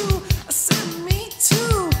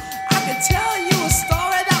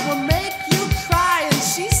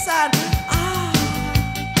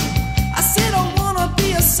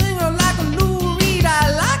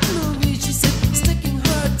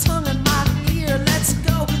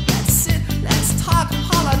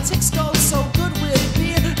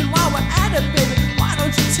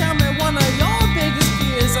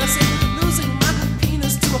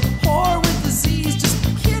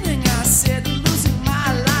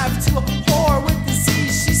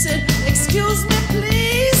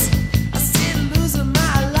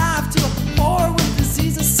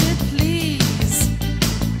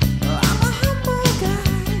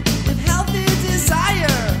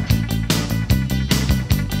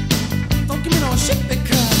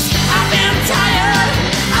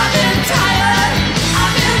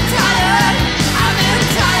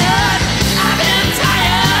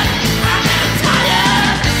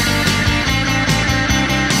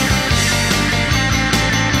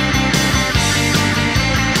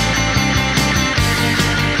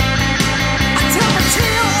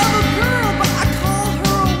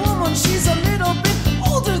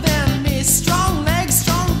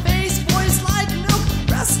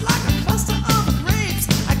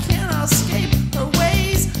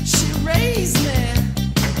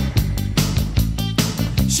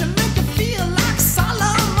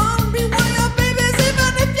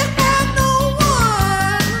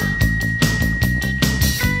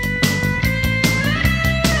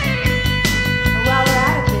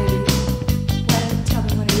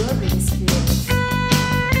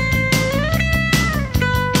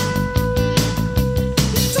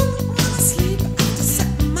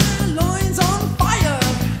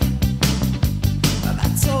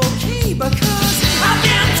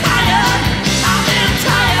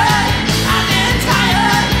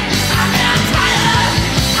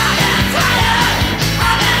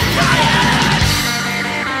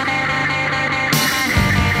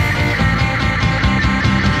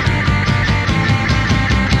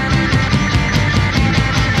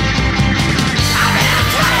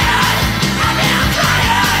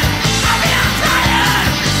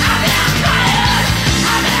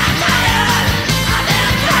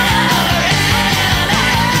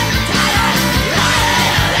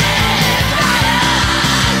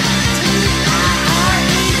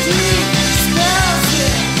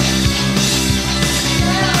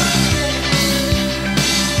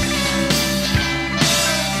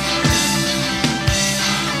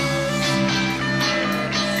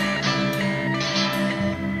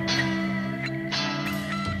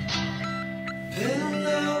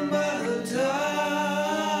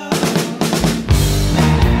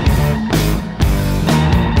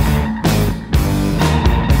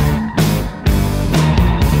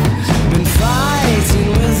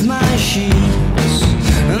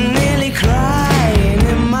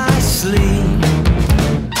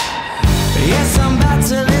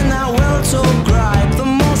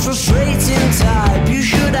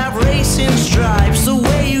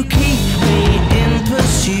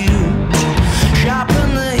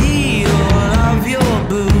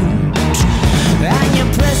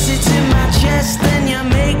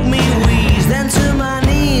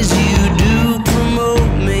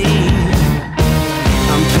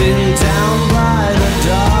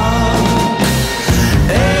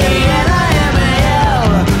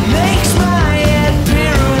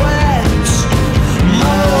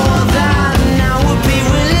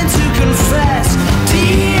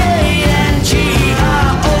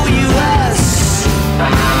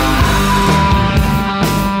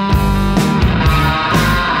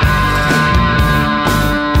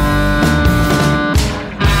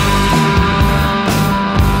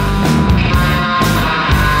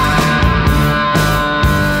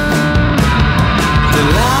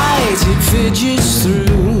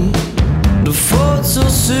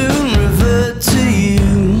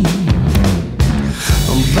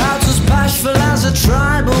the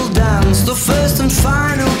tribal dance, the first and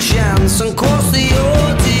final chance, and course the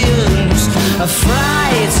audience are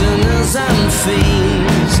frighteners and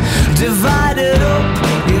fiends, divided up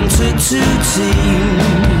into two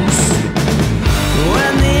teams.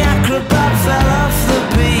 When the acrobat fell off the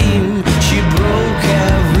beam, she broke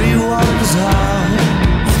everyone's heart.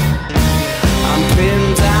 I'm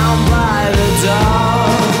pinned down by the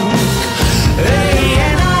dark.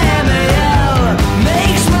 A-N-I-M-A-L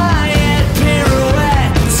makes my head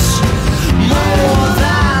pirouette. More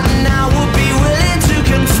than I would be willing to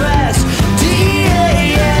confess.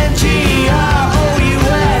 D-A-N-G-R-O-U-S,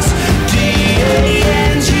 D-A-N-G-R-O-U-S.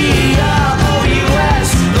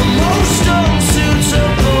 The most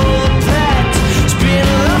unsuitable pet. It's been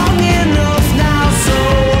long enough now, so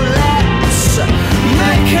let's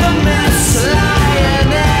make a mess,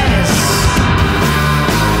 lioness.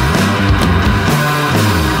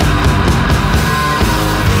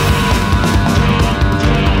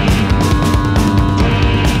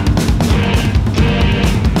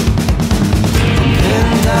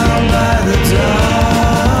 Pinned down by the dark.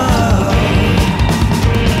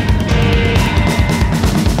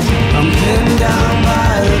 I'm pinned down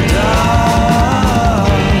by the dark.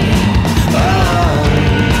 Oh.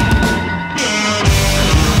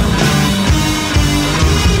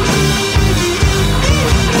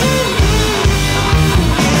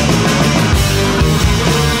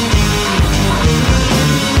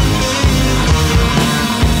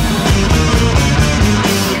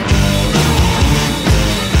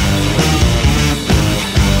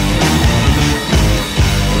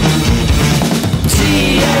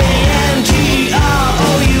 D-A-N-G-R-O-U-S,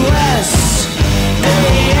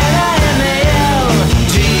 A-N-I-M-A-L,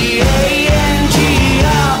 D-A-N-G-R-O-U-S,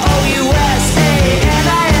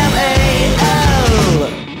 A-N-I-M-A-L.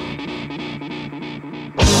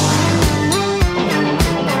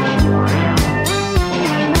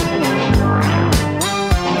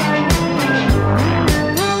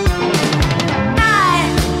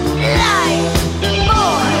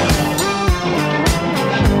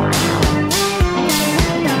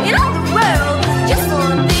 In all the world, just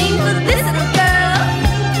one thing for this little girl.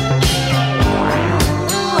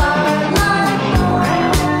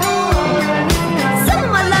 Some of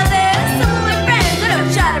my lovers, some of my friends, I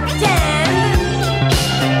don't try to pretend.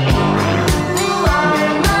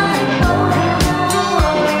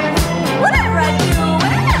 Whatever I do,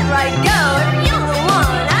 wherever I go, if you're the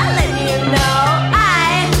one, I'll let you know. I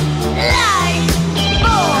like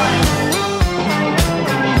boys.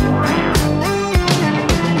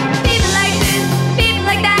 People like this, people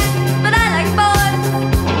like that, but I like boys.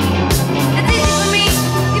 It's easy for me,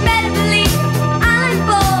 you better believe I like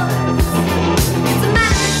boys. It's a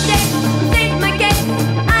matter of shape, state my case,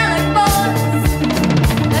 I like boys.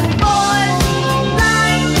 And boys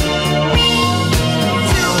like me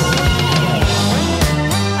too.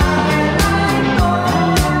 I like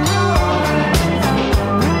boys.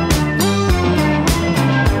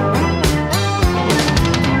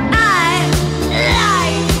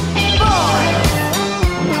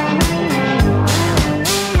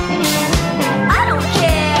 I don't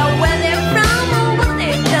care where they're from or what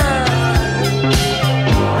they've done.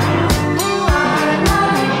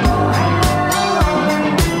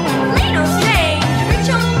 Little strange, reach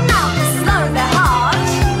on out as long as they're hot.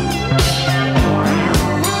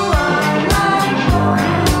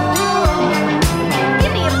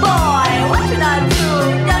 Give me a boy, what should I do?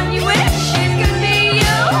 Don't you wish it could be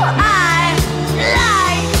you? I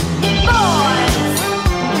like boys.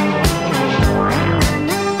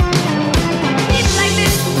 People like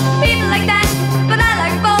this, people like that, but I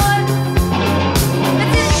like boys.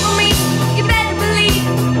 It's easy for me, you better believe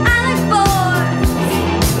I like boys.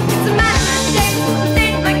 It's a matter of shape,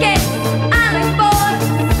 state my case, I like boys.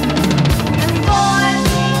 And boys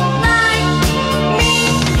like me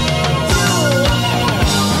too.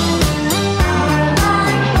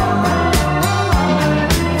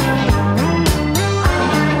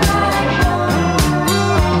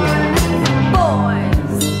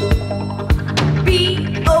 Boys.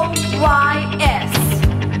 B-O-Y-S.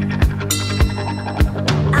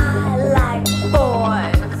 I like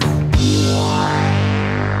boys.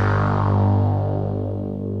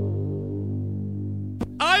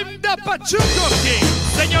 I'm the Pachuco King,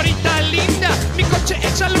 señorita linda. Mi coche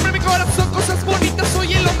echa al hombre, mi corazón, cosas bonitas.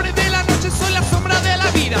 Soy el hombre de la noche, soy la sombra de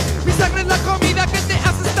la vida. Mi sangre es la comida que te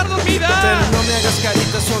hace estar dormida. Pero no me hagas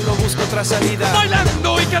carita, solo busco otra salida.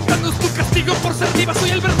 Bailando y cantando es tu castigo por ser diva.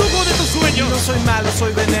 Soy el verdugo de tus sueños. No soy malo,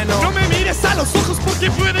 soy veneno. No me mires a los ojos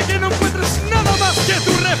porque puede que no encuentres nada más que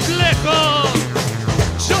tu reflejo.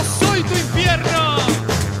 Yo soy tu infierno.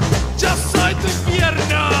 Yo soy tu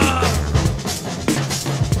infierno.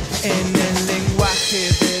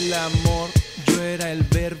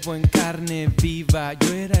 cuervo en carne viva.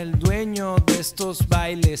 Yo era el dueño de estos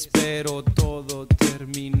bailes, pero todo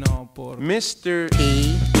terminó por Mr.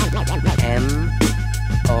 P-M-O-S-H.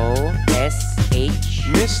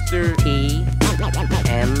 Mr. P-M-O-S-H.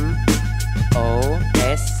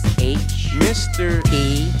 Mr.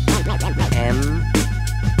 P-M-O-S-H.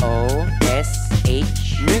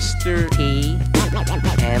 Mr. P-M-O-S-H.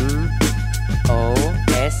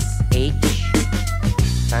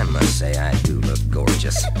 I must say I do look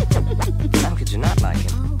gorgeous. How could you not like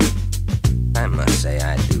him? I must say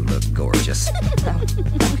I do look gorgeous. How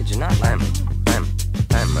could you not like him?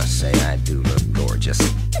 I must say I do look gorgeous.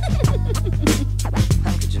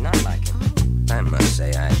 How could you not like him? I must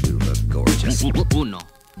say I do look gorgeous. 1,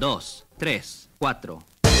 2, 3, 4.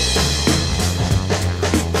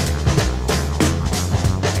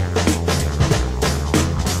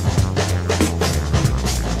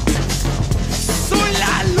 Soy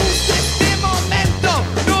la luz de este momento,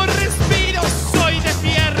 no respiro, soy de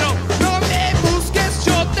fierro. No me busques,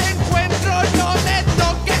 yo te encuentro, no me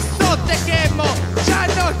toques o te quemo. Ya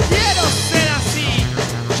no quiero ser así,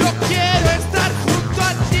 yo quiero estar junto a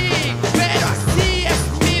ti, pero así es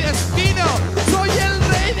mi destino. Soy el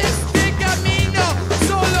rey de este camino,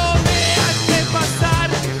 solo déjame pasar.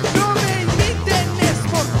 No me imiten, es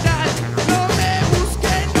mortal, no me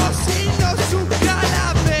busquen, no, sino su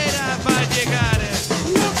calavera va a llegar.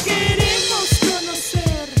 Lo queremos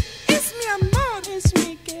conocer, es mi amor, es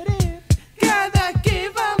mi querer. Cada que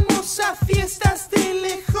vamos a fiestas de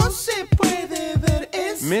lejos se puede ver.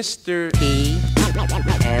 Es Mr. P-M-O-S-H.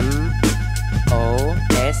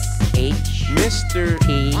 Mr.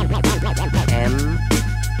 P-M-O-S-H.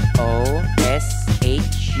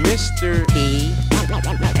 Mr. P-M-O-S-H.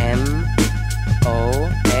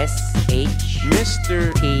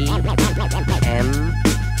 Mr. P-M-O-S-H.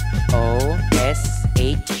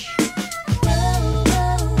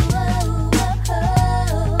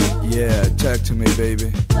 Yeah, talk to me,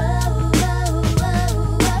 baby.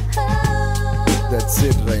 That's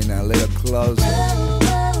it right now, a little closer.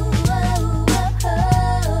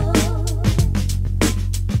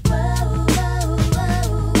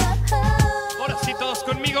 Ahora sí, todos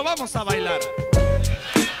conmigo, vamos a bailar.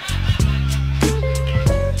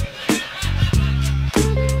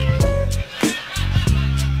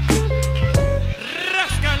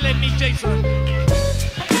 Ráscale, mi Jason.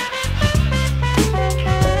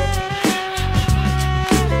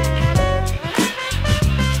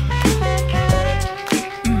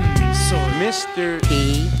 Mr.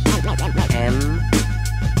 P-M-O-S-H.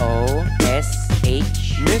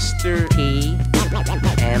 Mr. P-M-O-S-H.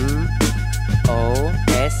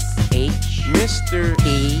 Mr.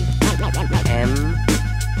 P-M-O-S-H.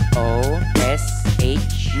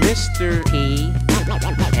 Mr. P-M-O-S-H.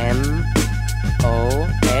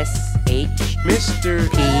 Mr.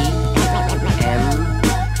 P-M-O-S-H.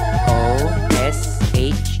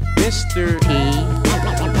 Mr. P-M-O-S-H.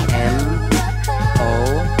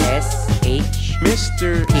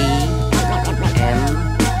 Mr. P-M-O-S-H.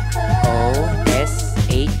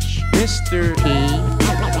 Mr. P-M-O-S-H.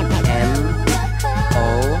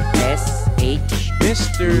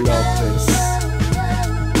 Mr. Lopez.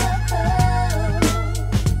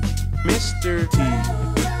 Mr. T.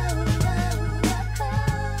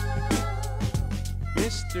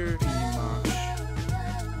 Mr.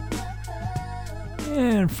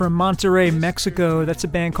 And from Monterrey, Mexico, that's a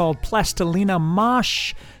band called Plastilina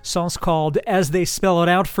Mosh. Song's called As They Spell It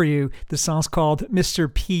Out For You. The song's called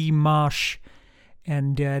Mr. P. Mosh.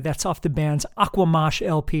 And that's off the band's Aquamosh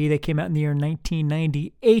LP. They came out in the year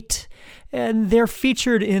 1998. And they're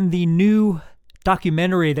featured in the new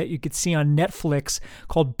documentary that you could see on Netflix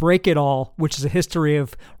called Break It All, which is a history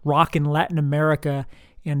of rock in Latin America.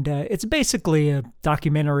 And it's basically a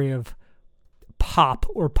documentary of pop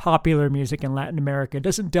or popular music in Latin America. It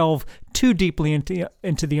doesn't delve too deeply into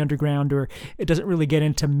the underground, or it doesn't really get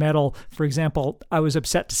into metal. For example, I was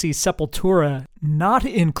upset to see Sepultura not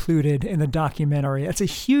included in the documentary. It's a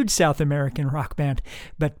huge South American rock band,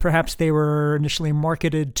 but perhaps they were initially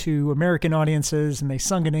marketed to American audiences and they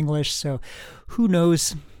sung in English, so who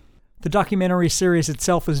knows? The documentary series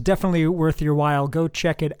itself is definitely worth your while. Go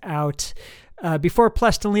check it out. Before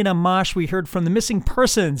Plastilina Mosh, we heard from the Missing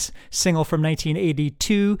Persons single from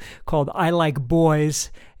 1982 called I Like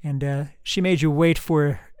Boys, and she made you wait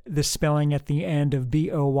for the spelling at the end of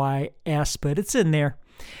B-O-Y-S, but it's in there.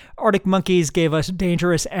 Arctic Monkeys gave us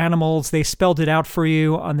Dangerous Animals. They spelled it out for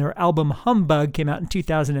you on their album Humbug, came out in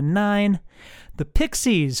 2009. The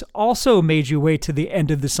Pixies also made you wait to the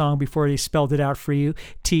end of the song before they spelled it out for you,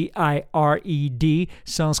 T-I-R-E-D.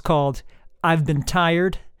 Song's called I've Been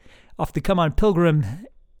Tired. Off the On Pilgrim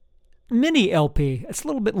mini LP. It's a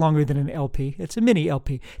little bit longer than an LP. It's a mini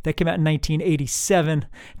LP that came out in 1987.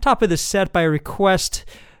 Top of the set by request,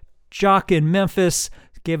 Jock in Memphis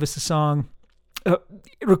gave us the song,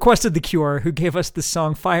 requested The Cure, who gave us the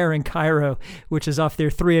song Fire in Cairo, which is off their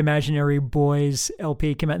Three Imaginary Boys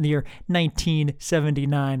LP, came out in the year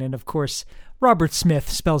 1979. And of course, Robert Smith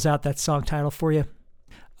spells out that song title for you.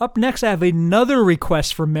 Up next, I have another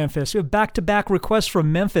request from Memphis. We have back-to-back requests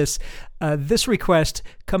from Memphis. This request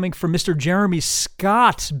coming from Mr. Jeremy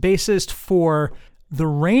Scott, bassist for The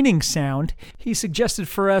Raining Sound. He suggested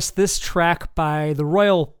for us this track by the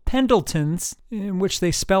Royal Pendletons, in which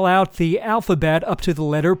they spell out the alphabet up to the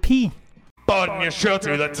letter P. Button your shirt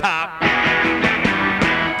to the top.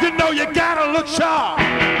 You know you gotta look sharp.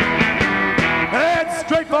 Head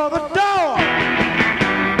straight for the door.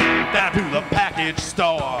 Down to the package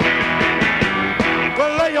store.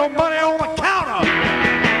 Well, lay your money on the counter.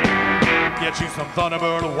 Get you some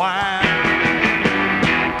Thunderbird wine.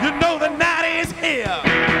 You know the night is here.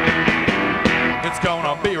 It's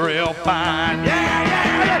gonna be real fine. Yeah,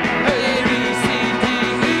 yeah. A, B, C, D,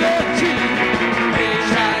 E, F, G,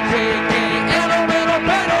 H, I, J, K, L, M, N, O,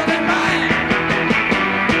 Pendleton Man.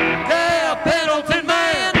 Yeah, Pendleton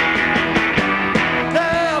Man.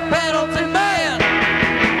 Yeah, Pendleton Man.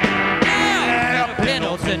 Yeah,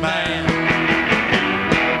 Pendleton Man.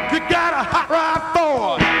 You got a hot rod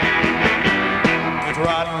Ford. It's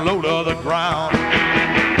riding low to the ground.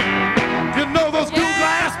 You know those two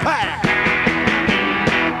glass packs.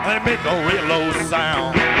 They make a real low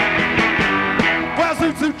sound. Well,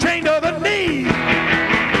 suits are chained to the knee.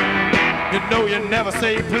 You know you never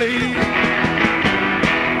say please.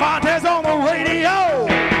 Montez on the radio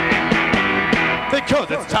because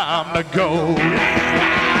it's time to go. A,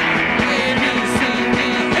 B, C, D,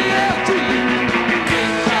 E, F, G, H,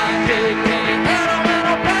 I, J, K, L, M, N,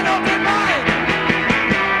 O, Pendleton Man.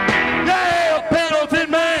 Yeah, Pendleton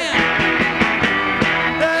Man.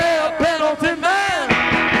 Yeah, Pendleton Man.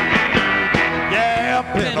 Yeah,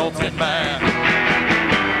 Pendleton Man.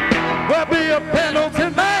 Well, be a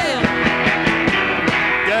Pendleton Man.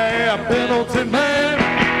 Yeah, Pendleton Man.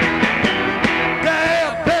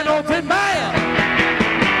 Yeah, Pendleton Man.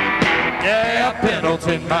 Yeah,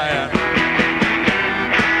 Pendleton Man.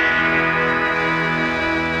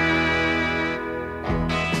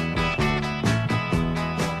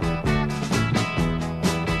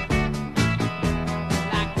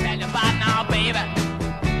 Like tell you about now, baby.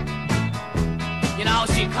 You know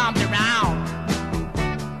she comes around.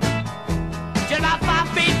 She's about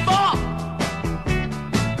 5'4".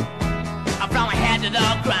 From her head to the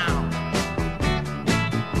ground.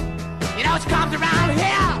 You know she comes around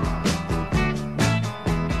here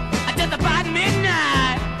until about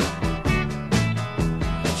midnight.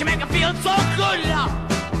 She make her feel so good, love.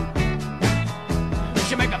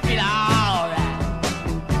 She make her feel alright.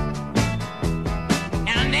 And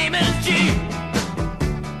her name is G.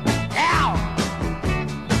 L.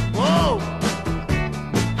 Whoa.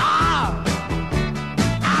 R.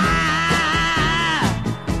 I.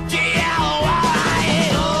 G. L. Y.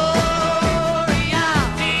 Oh, yeah.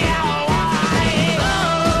 G. L. Y. Oh,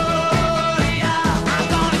 yeah. I'm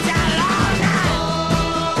gonna shout it all night.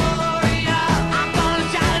 Oh, yeah. I'm gonna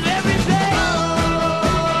shout it every day.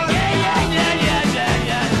 Oh, yeah, yeah, yeah, yeah, yeah,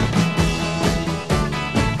 yeah.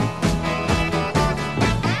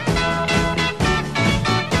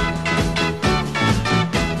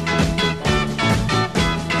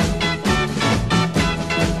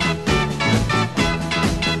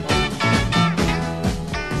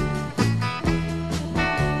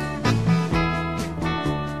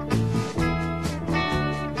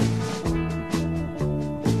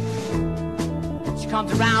 She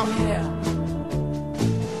comes around here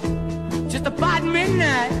just about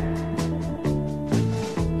midnight.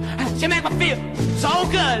 She make me feel so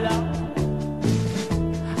good, love.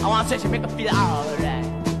 I wanna say she make me feel alright.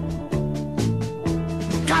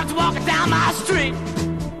 Comes walking down my street.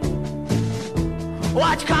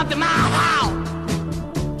 Watch you come to my house.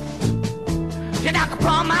 She knock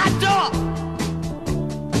upon my door.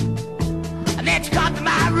 And then she come to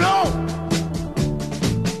my room.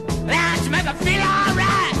 Then she make me feel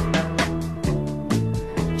alright.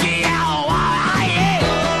 G-L-Y-E.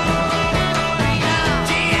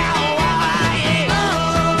 G-L-Y-E.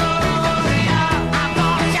 I'm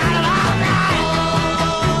gonna shout it all night.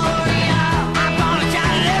 I'm gonna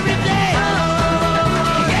shout it every day.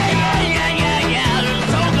 Yeah, yeah, yeah, yeah, yeah. It's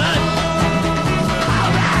so good.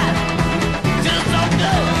 Alright. Just so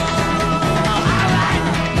good. Alright.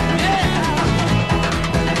 Yeah.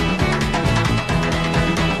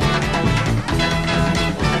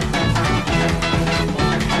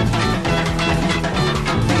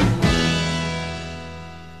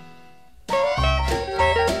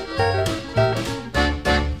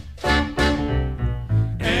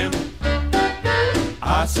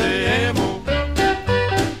 say M-O,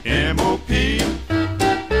 M-O-P,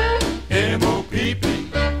 M-O-P-P.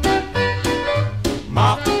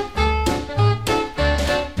 Mop,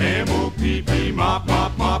 M-O-P-P, mop,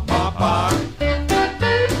 mop, mop, mop, R.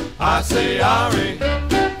 I say R-A,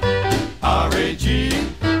 R-A-G,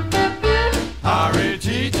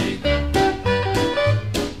 R-A-G-G.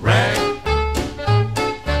 Rag,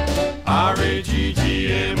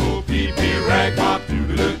 R-A-G-G-M-O-P-P. Rag mop,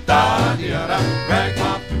 doo-doo-doo-da-dee-da. Rag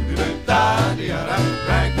mop, doo-doo-doo-da-dee-da.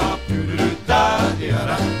 Rag mop,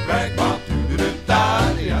 doo-doo-doo-da-dee-da. Rag mop,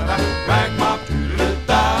 doo-doo-doo-da-dee-da. Rag mop,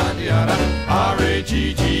 doo-doo-doo-da-dee-da.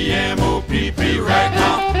 R-A-G-G-M-O-P-P. Rag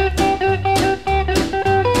mop.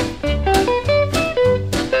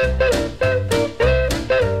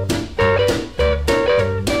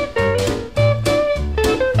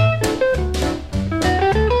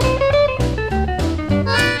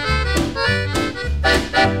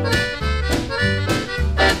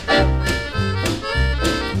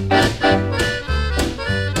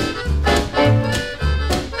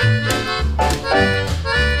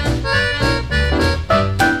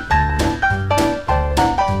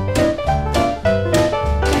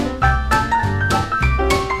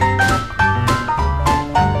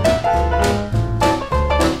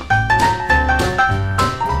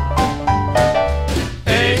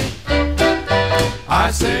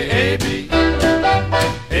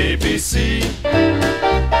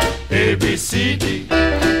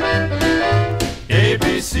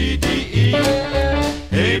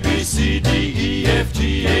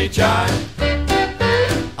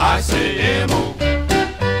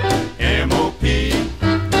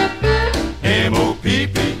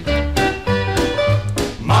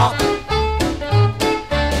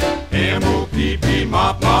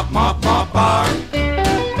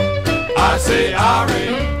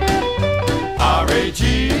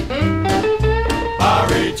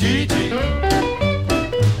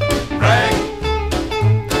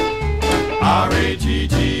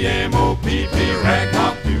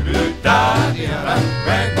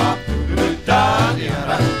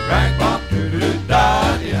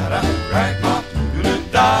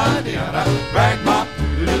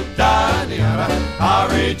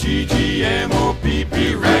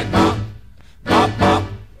 R-A-G-G-M-O-P-P. Rag mop, mop, mop.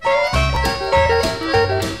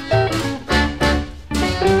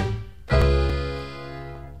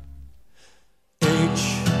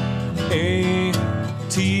 H-A-T-E,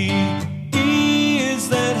 is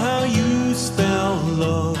that how you spell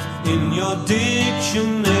love in your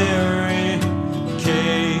dictionary?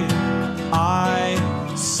 K-I-C-K,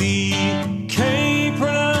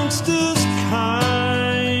 pronounced as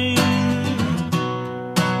kind.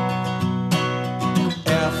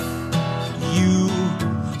 F-U-C-K,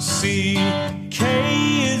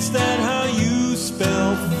 is that how you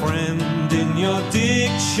spell friend in your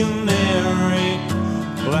dictionary?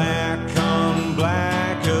 Black on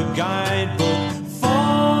black, a guidebook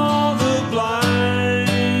for the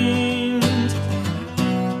blind.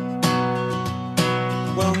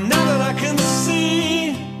 Well, now that I can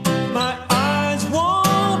see, my eyes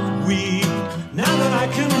won't weep. Now that I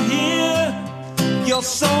can hear, your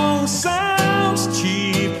song sounds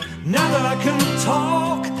cheap. Now that I can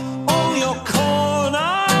talk, all your corn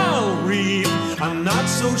I'll read. I'm not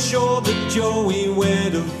so sure that Joey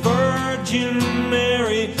wed a Virgin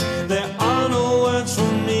Mary. There are no words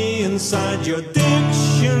for me inside your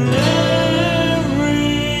dictionary.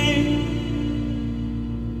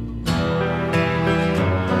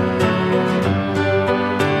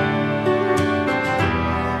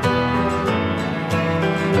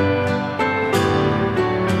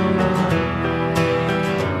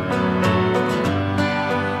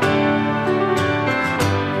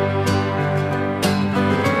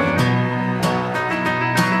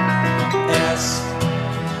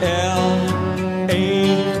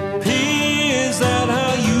 S-L-A-P, is that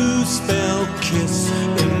how you spell kiss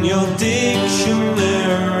in your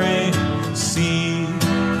dictionary? C-O-L-D,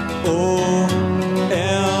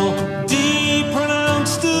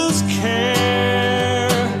 pronounced as care.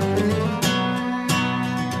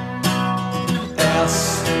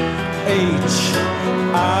 S-H-I-T,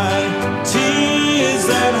 is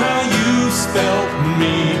that how you spell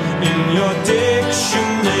me in your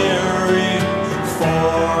dictionary?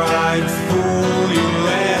 Four-eyed fool, you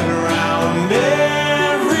led around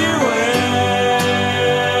everywhere.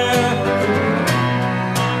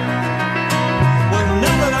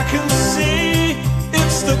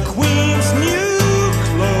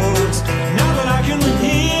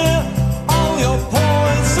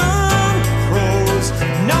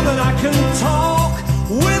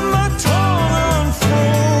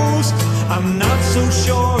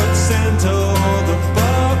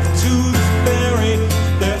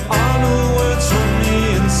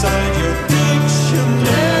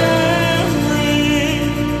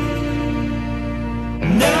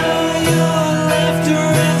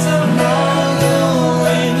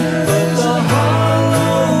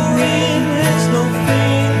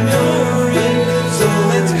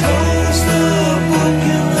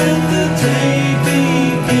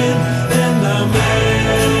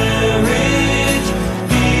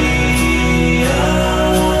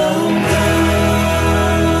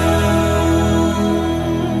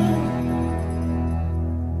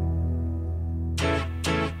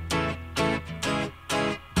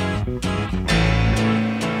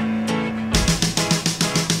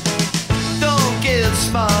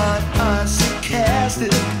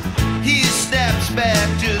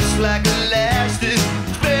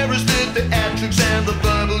 and the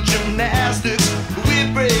verbal gymnastics.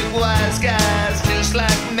 We break wise guys just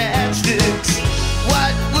like matchsticks.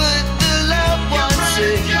 What would the loved one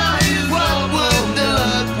say? What would the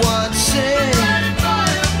loved one say?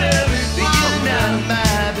 You're not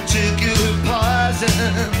my particular poison.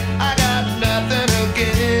 I got nothing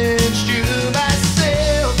against you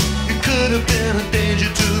myself. You could have been a danger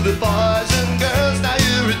to the boys and girls. Now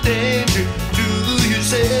you're a danger to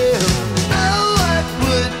yourself. Oh, what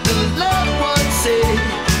would the loved one say?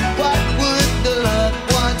 What would the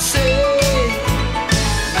loved one say?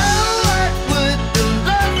 Oh, what would the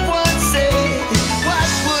loved one say? What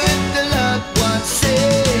would the loved one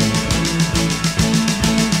say?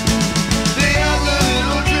 The ugly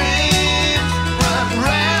little dreams run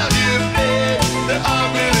round your bed. The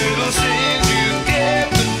ugly little sins you get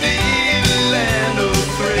to needle and a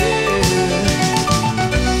thread.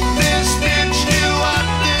 They stitched you up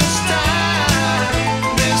this time.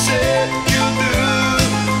 They said you do.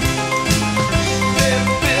 They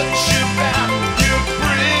bitch about your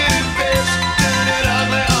pretty face, turn it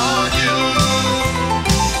ugly on you.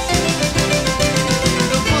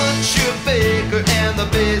 The butcher baker and the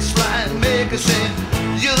baseline maker say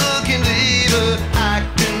you can leave her, I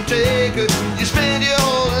can take her. You spend your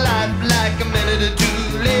whole life like a minute or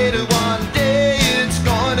two later. One day it's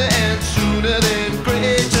going to end sooner than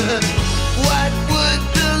greater. What would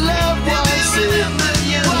the loved one say?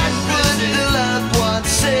 What would the loved one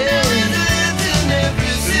say?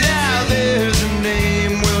 Now there's a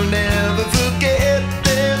name we'll never forget.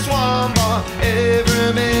 There's one more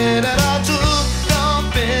every minute I took. Don't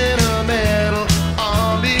pin a medal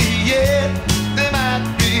on me yet. They might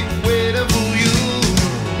be waiting for you.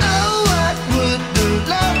 Oh, what would the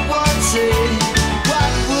loved one say?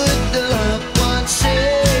 What would the loved one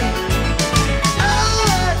say? Oh,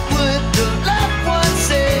 what would the loved one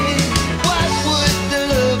say? What would the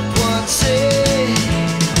loved one say?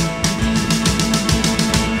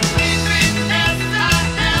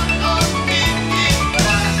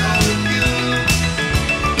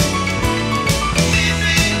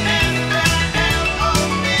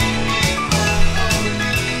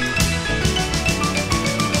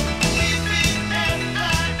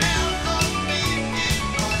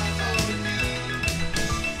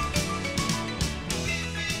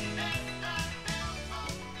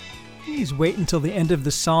 He's waiting until the end of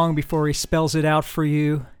the song before he spells it out for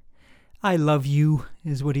you. I love you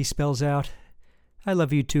is what he spells out. I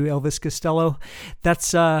love you too, Elvis Costello.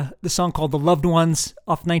 That's the song called The Loved Ones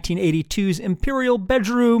off 1982's Imperial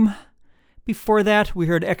Bedroom. Before that, we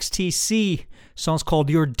heard XTC. Song's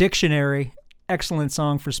called Your Dictionary. Excellent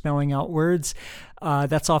song for spelling out words.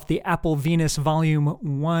 That's off the Apple Venus Volume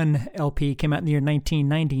 1 LP. Came out in the year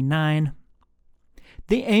 1999.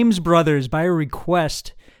 The Ames Brothers, by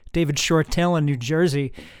request. David Shortell in New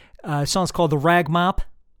Jersey. Song's called The Rag Mop,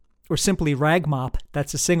 or simply Rag Mop.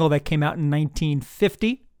 That's a single that came out in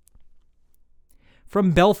 1950.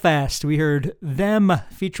 From Belfast, we heard Them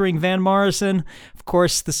featuring Van Morrison. Of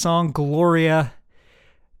course, the song Gloria.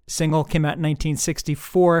 Single came out in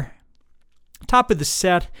 1964. Top of the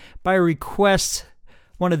set, by request,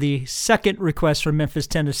 one of the second requests from Memphis,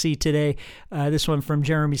 Tennessee today. This one from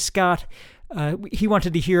Jeremy Scott. He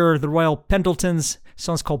wanted to hear the Royal Pendletons.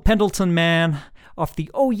 Song's called Pendleton Man off the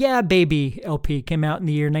Oh Yeah Baby LP. Came out in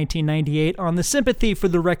the year 1998 on the Sympathy for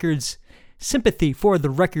the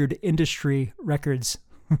Record Industry Records.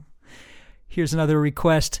 Here's another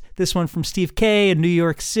request. This one from Steve K in New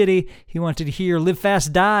York City. He wanted to hear Live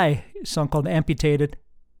Fast Die, a song called Amputated.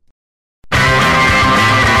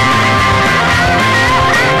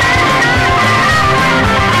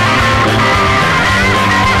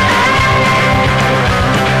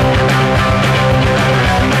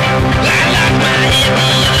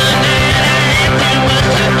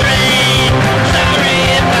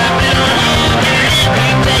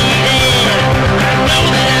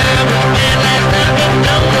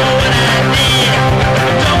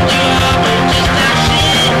 Don't you just like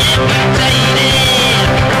shit, amputated.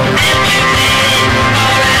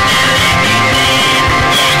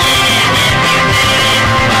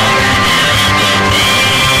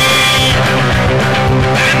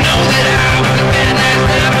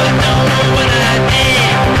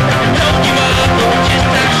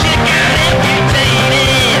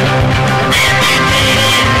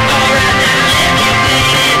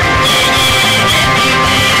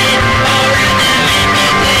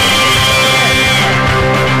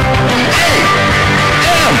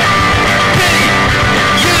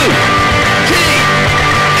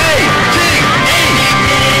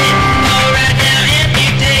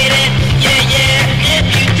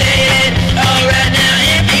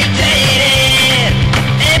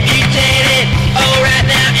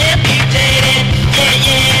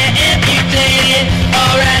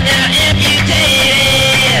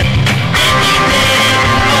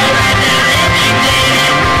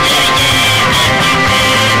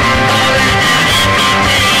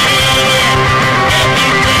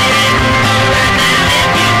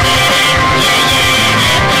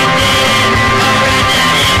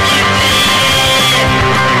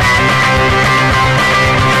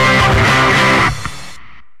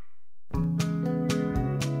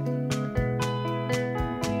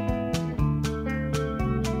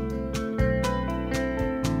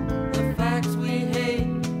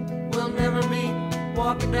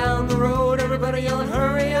 walking down the road, everybody yelling,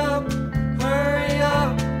 hurry up,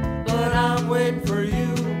 but I'm waiting for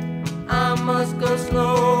you. I must go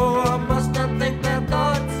slow, I must not think bad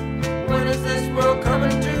thoughts. When is this world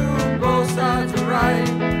coming to? Both sides are right,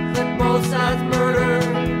 let both sides murder.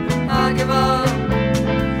 I give up.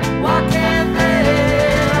 Why can't they?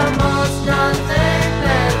 I must not think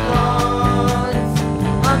bad thoughts.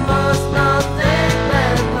 I must not think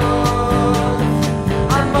bad thoughts.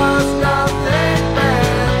 I must not think bad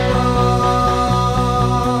thoughts.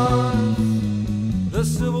 The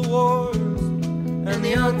civil wars and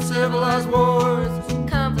the uncivilized wars,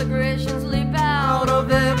 conflagrations leap out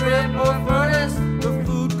of every poor furnace. The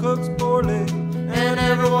food cooks poorly and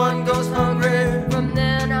everyone goes hungry. From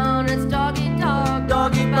then on it's doggy dog,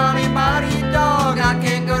 doggy body body dog. I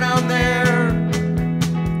can't go down there,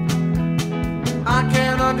 I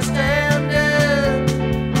can't understand it.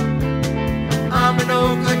 I'm a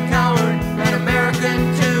no good coward, an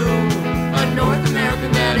American too, a North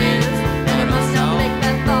American that is. And I must not think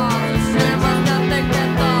bad thoughts, and I must not think bad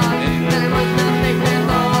thoughts, and I must not think bad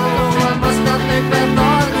thoughts. I must not think bad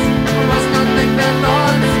thoughts, I must not think bad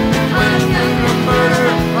thoughts. When there's a murder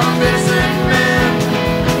of innocent men,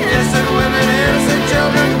 innocent women, innocent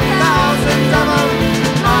children, thousands of them.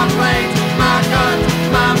 My planes, my guns,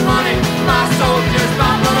 my money, my soldiers,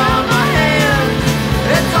 my blood on my hands.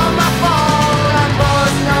 It's all my fault. I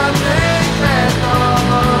must not think bad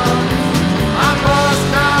thoughts. I must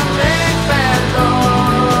not think bad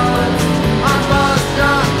thoughts. I must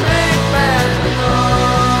not think bad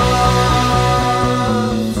thoughts.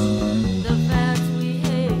 The facts we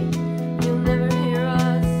hate, you'll never hear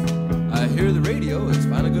us. I hear the radio, it's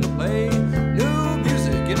finally gonna play new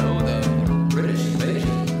music, you know, the British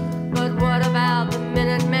station. But what about the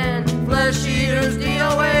Minutemen, Flesh Eaters,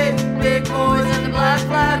 DOA, Big Boys and the Black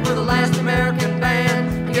Flag were the last American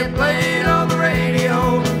band to get played on the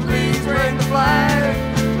radio. Please break the flag,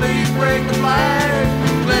 please break the flag.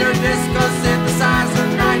 Glitter disco synthesizer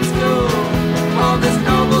night school. All this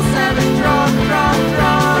noble savage drum.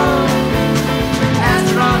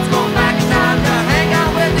 Astronauts go back in time to hang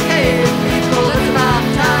out with the cave people. It's about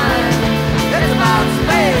time, it's about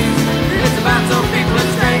space, it's about some people in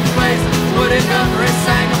strange place. Would it never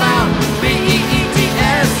sang about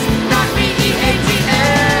B-E-E-T-S, not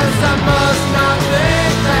B-E-A-T-S. I must not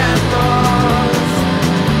think bad thoughts.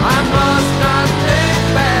 I must not think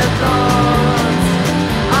bad thoughts.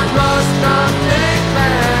 I must not think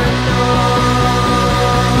bad thoughts.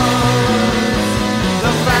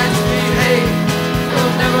 The facts we hate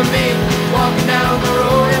will never meet. Walking down the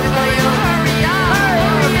road, everybody yell, hurry up,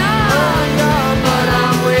 but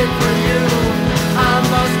I'm waiting for you. I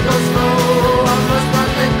must go slow, I must not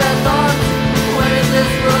think bad thoughts. When is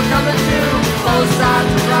this world coming to? Both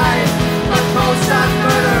sides are right, but both sides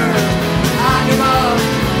murder. I give up.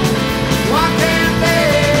 Why can't they?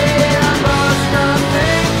 I must not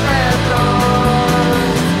think bad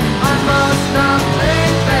thoughts. I must not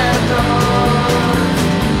think bad thoughts.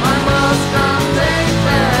 I must not think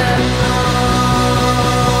bad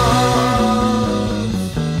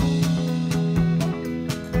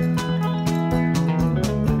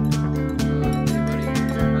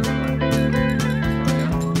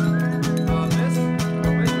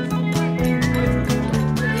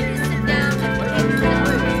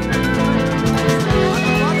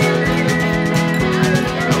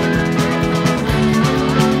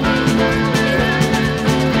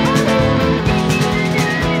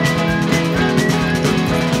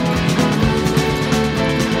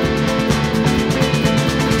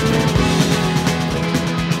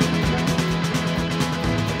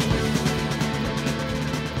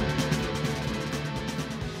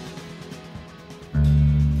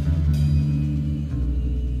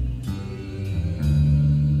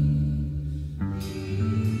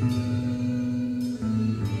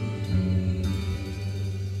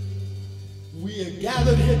We are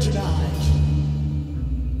gathered here tonight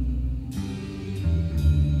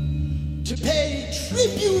to pay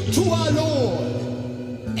tribute to our Lord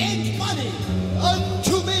and money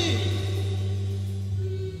unto me.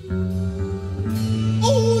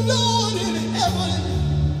 Oh Lord in heaven,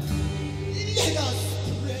 let us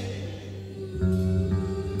pray.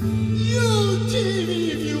 You TV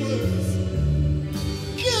viewers,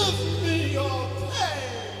 give me your pay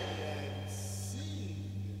and sing.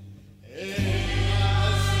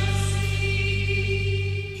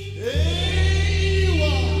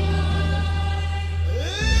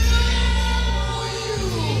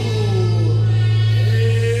 F.U.C.K.Y.O.U.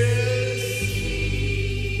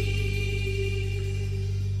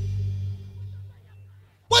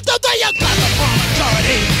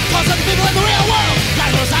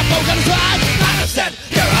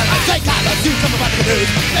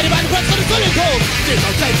 She's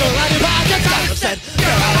no taste or any pockets. Condom said,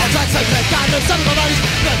 you're all on track, such that condom, son of a bunny.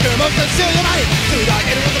 Let your emotions steal your money. Too dark,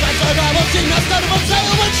 in with the best of our watching us, none of us say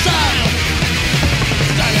a witch trial.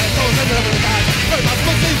 Starlight goes into the time. Heard my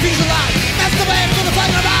pussy visualize. That's the way for the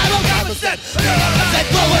fight of Bible. Condom said, you're all on track,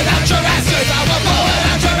 blow it out your ass. I will blow it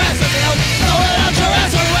out your ass. Blow it out your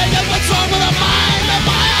ass. What's wrong with a mind of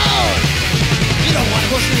my own? You don't want to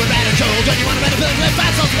push me with attitude. Don't you want to benefit and live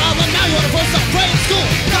fast on problem? Now you want to force some praying school.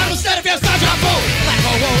 God instead if you're a sergeant fool. Black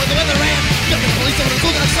hole war with the weather ran. Jumping the police over the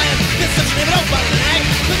school gonna slam. This such a name, don't bother an egg.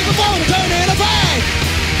 Looking for phone and turn in a bag.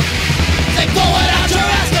 Say blow it out your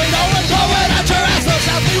ass. No, you know it. Blow it out your ass. No,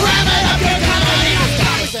 shall be ramming up your economy.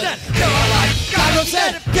 God said, you're alive. God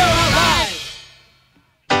said, you're alive.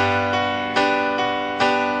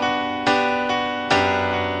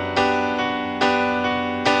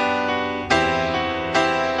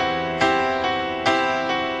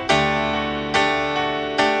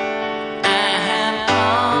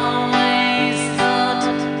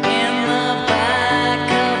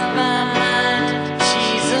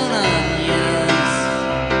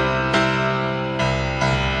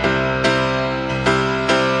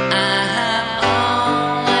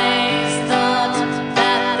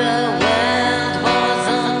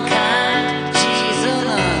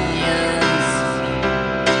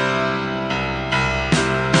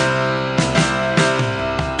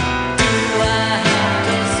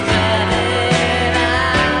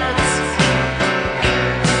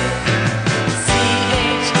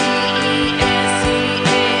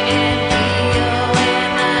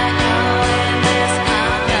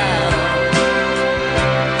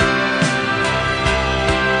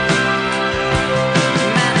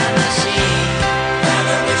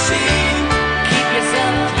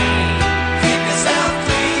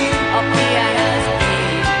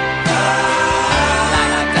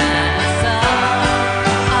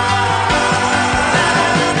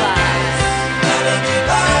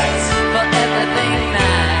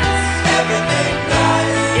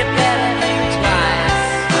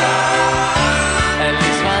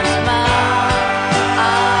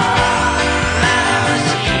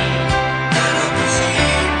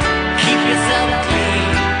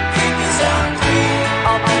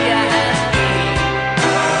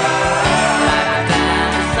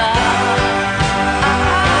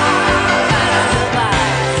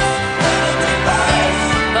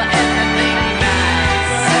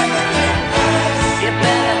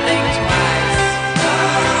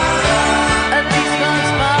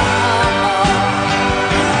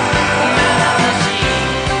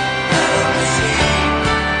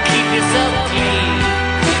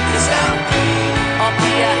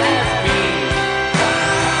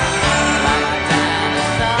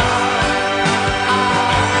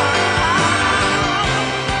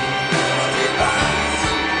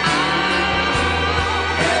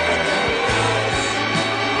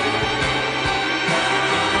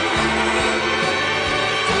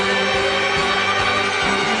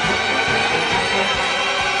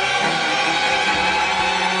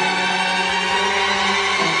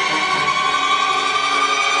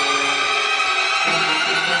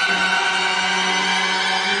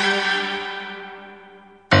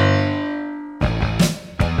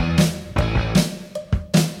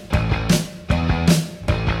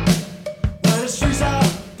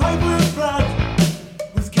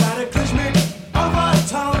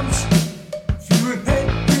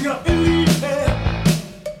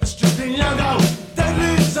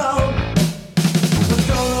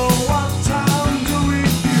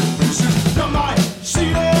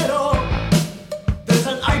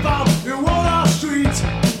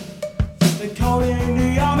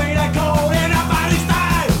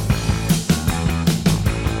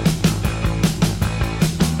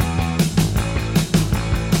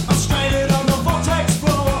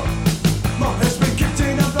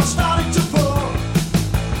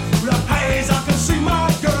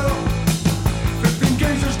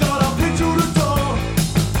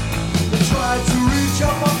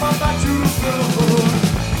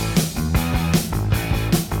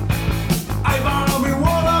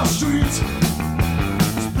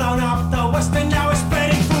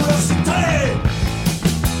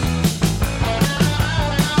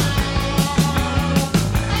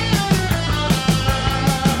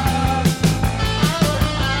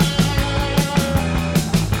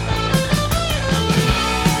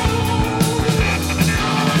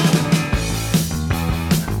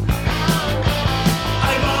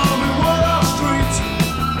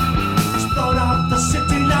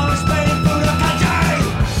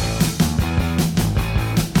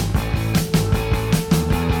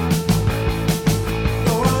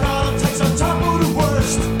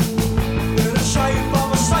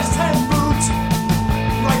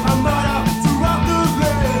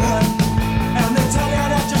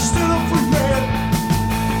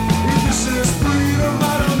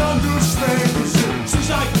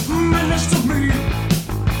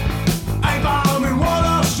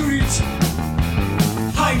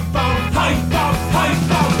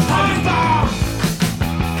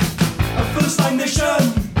 condition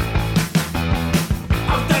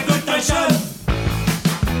of degradation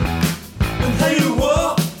and hate and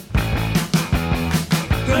war.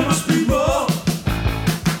 There must be more.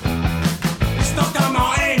 It's Dr.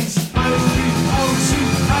 Martens.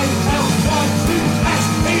 O-C-O-C-A-L-Y-T-S,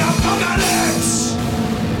 the apocalypse.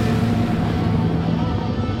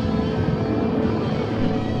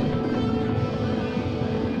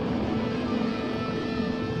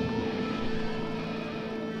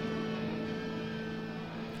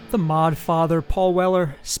 The Mod Father, Paul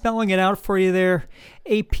Weller, spelling it out for you there.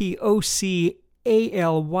 A-P-O-C-A-L-Y-P-S-E,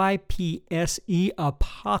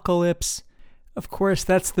 Apocalypse. Of course,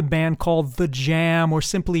 that's the band called The Jam, or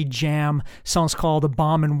simply Jam. Song's called A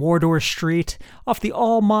Bomb in Wardour Street, off the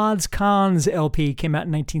All Mods Cons LP, came out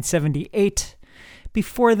in 1978.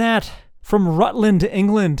 Before that, from Rutland,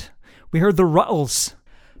 England, we heard The Ruttles.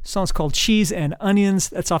 Song's called Cheese and Onions.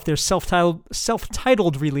 That's off their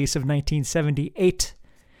self-titled release of 1978.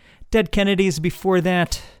 Dead Kennedys before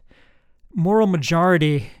that. Moral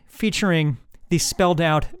Majority, featuring the spelled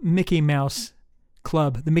out Mickey Mouse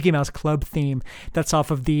Club, the Mickey Mouse Club theme. That's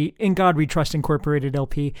off of the In God We Trust Incorporated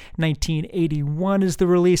LP. 1981 is the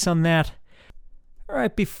release on that. All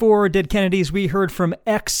right, before Dead Kennedys, we heard from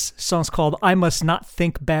X. Song's called I Must Not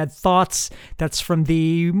Think Bad Thoughts. That's from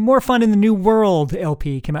the More Fun in the New World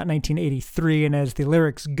LP. Came out in 1983, and as the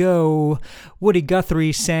lyrics go, Woody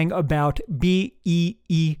Guthrie sang about B-E-E-T-S,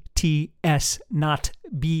 not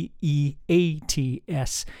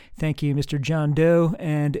B-E-A-T-S. Thank you, Mr. John Doe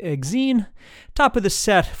and Exene. Top of the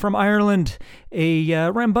set from Ireland, a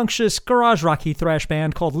rambunctious garage rocky thrash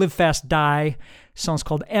band called Live Fast Die. Song's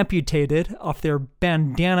called Amputated, off their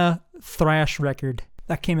Bandana Thrash record.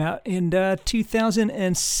 That came out in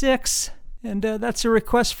 2006, and that's a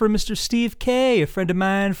request for Mr. Steve K., a friend of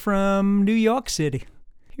mine from New York City.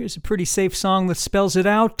 Here's a pretty safe song that spells it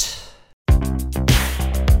out.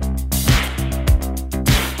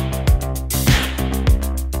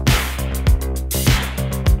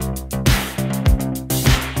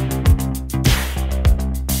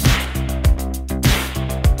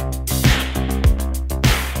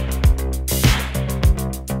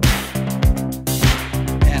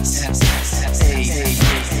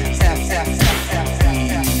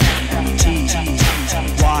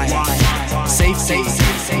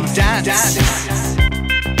 Dance.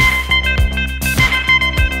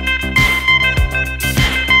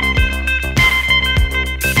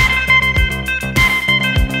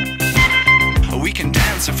 We can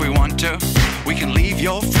dance if we want to. We can leave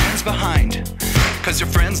your friends behind. 'Cause your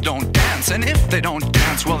friends don't dance, and if they don't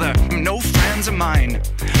dance, well, they're no friends of mine.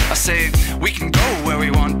 I say we can go where we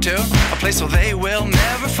want to, a place where they will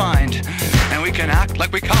never find. And we can act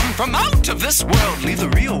like we come from out of this world, leave the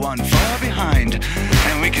real one far behind.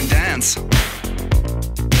 And we can dance.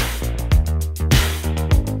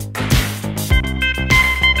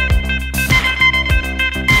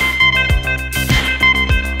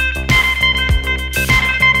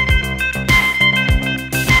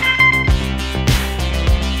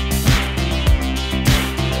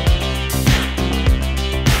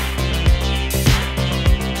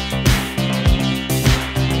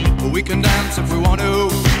 We can dance if we want to.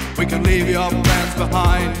 We can leave your friends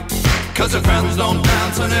behind. 'Cause your friends don't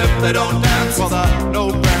dance, and if they don't dance, well, they're no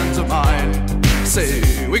friends of mine. Say,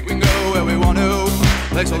 we can go where we want to,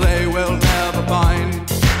 place where they will never find.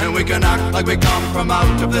 And we can act like we come from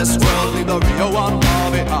out of this world, leave the real one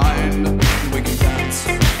far behind. And we can dance.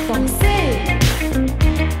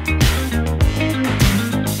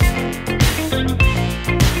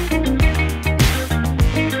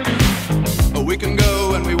 We can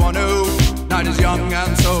go when we want to. Night is young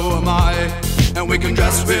and so am I. And we can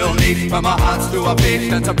dress real neat from our hearts to our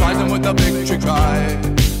feet and surprise them with a victory cry.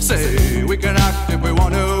 Say, we can act if we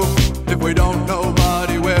want to. If we don't,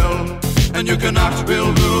 nobody will. And you can act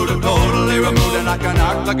real rude or totally removed, and I can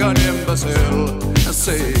act like an imbecile. And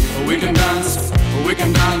say, we can dance,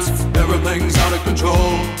 everything's out of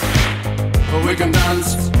control. We can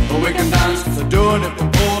dance, they're doing it from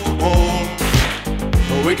pole to pole.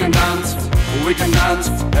 We can dance,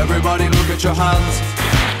 everybody look at your hands.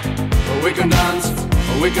 We can dance,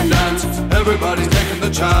 everybody's taking the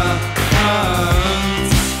chance.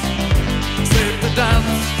 Safe to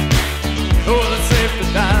dance, oh, it's safe to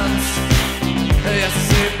dance. Yes, it's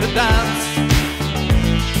safe to dance.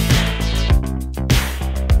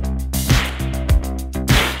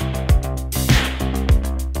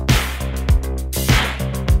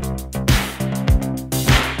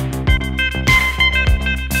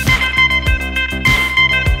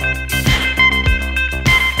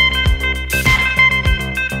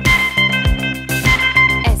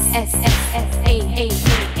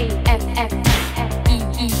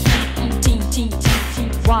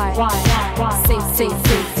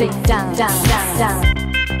 Say down, down, down, down.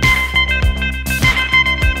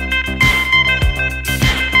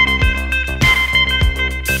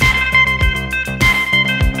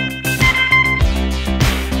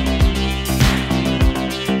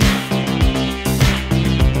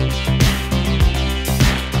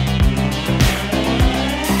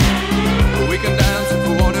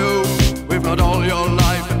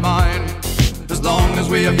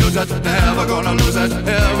 We have used it, never gonna lose it.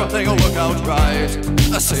 Everything will work out right.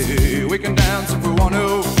 I say we can dance if we want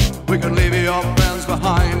to. We can leave your friends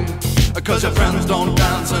behind. Cause your friends don't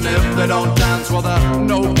dance, and if they don't dance, well they're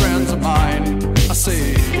no friends of mine. I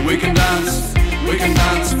say we can dance,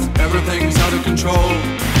 everything's out of control.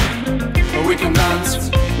 We can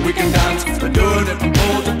dance, we're doing it from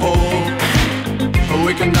pole to pole.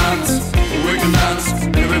 We can dance,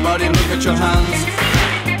 everybody look at your hands.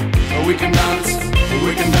 We can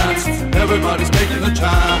dance, everybody's taking a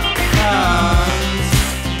chance.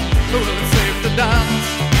 Well, it's safe to dance.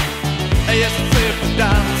 Yes, it's safe to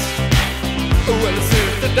dance. Well, it's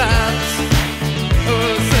safe to dance. Well,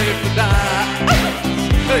 it's safe to dance.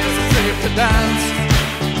 Yes, it's safe to dance.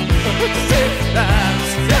 It's safe to dance.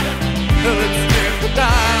 Well, it's safe to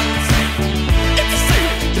dance. It's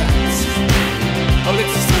safe to dance. Oh,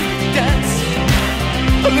 it's safe to dance.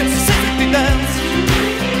 Oh, it's safe to dance.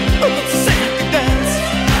 Oh, it's safe to dance.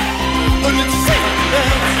 Oh, it's safe to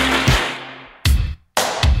dance.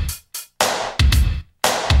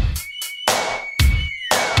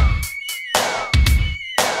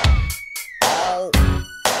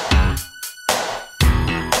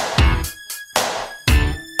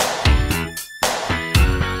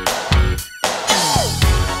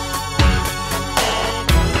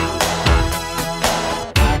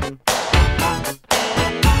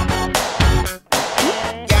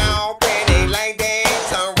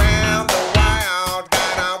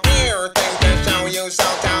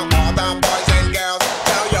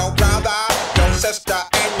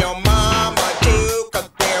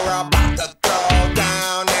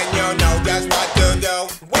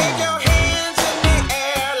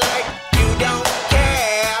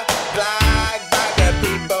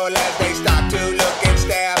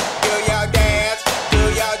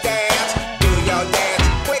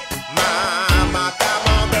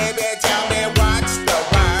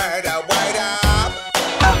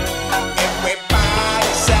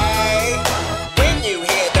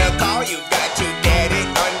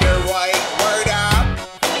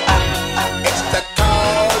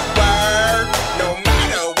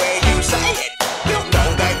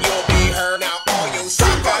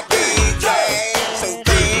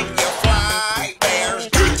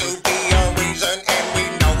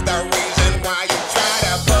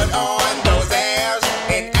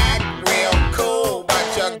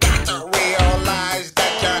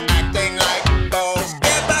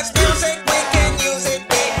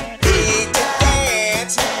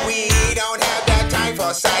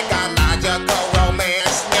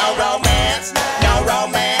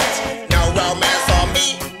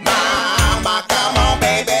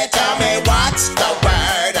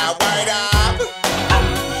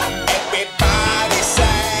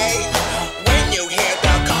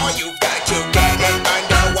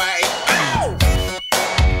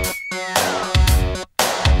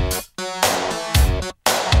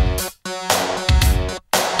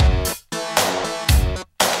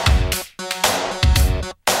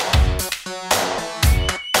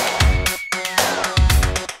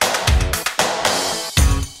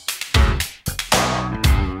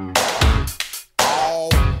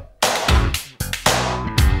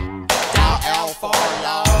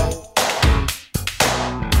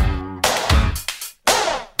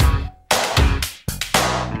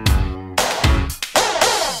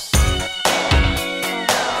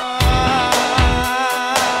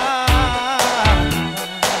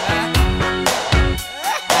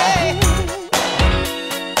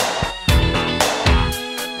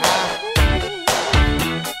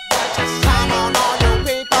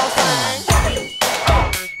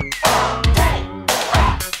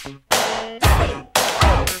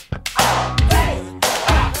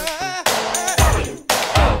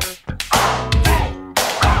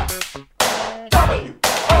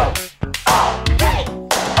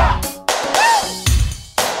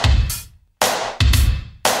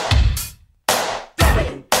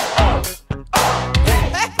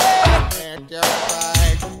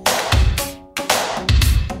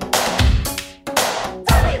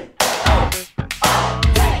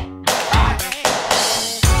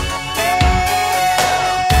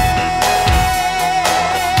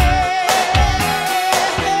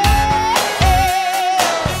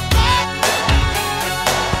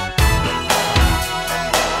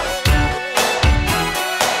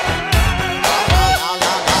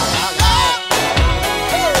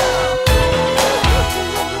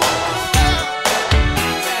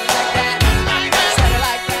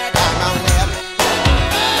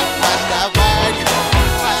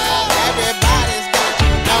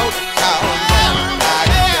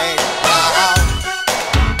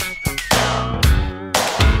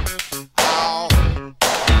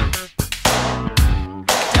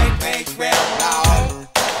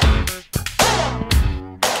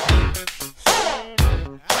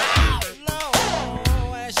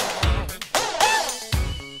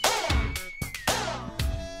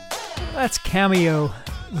 That's Cameo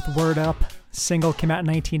with Word Up. Single came out in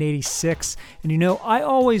 1986. And you know, I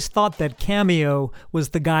always thought that Cameo was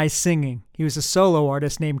the guy singing. He was a solo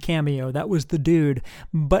artist named Cameo. That was the dude.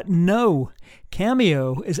 But no,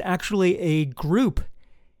 Cameo is actually a group.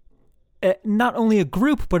 Not only a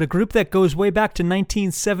group, but a group that goes way back to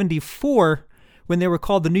 1974 when they were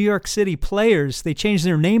called the New York City Players. They changed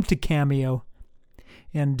their name to Cameo.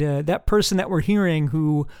 And that person that we're hearing,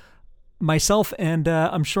 who myself and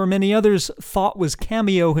I'm sure many others thought was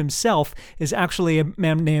Cameo himself, is actually a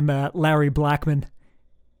man named Larry Blackmon.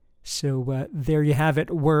 So there you have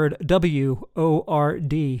it. Word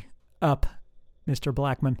W-O-R-D, up, Mr.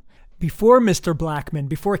 Blackmon. Before Mr. Blackmon,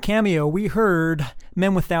 before Cameo, we heard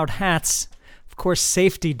Men Without Hats, of course,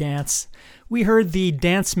 Safety Dance. We heard the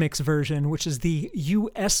Dance Mix version, which is the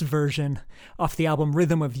U.S. version off the album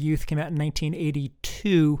Rhythm of Youth, came out in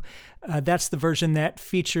 1982. That's the version that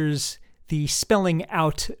features the spelling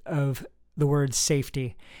out of the word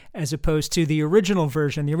safety, as opposed to the original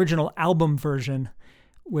version, the original album version,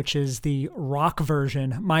 which is the rock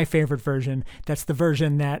version, my favorite version. That's the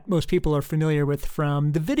version that most people are familiar with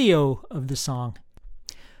from the video of the song.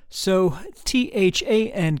 So, THANKYOU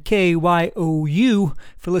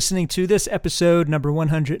for listening to this episode, number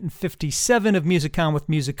 157 of Music On with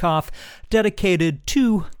Music Off, dedicated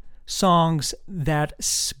to songs that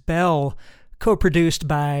spell, co-produced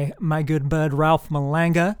by my good bud Ralph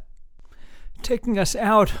Malanga. Taking us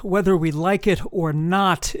out, whether we like it or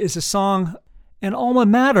not, is a song, an alma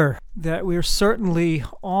mater, that we're certainly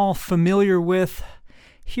all familiar with.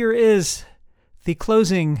 Here is the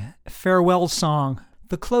closing farewell song,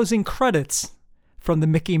 the closing credits from the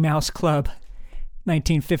Mickey Mouse Club,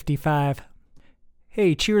 1955.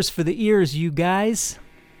 Hey, cheers for the ears, you guys.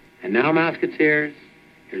 And now, Mouseketeers,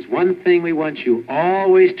 here's one thing we want you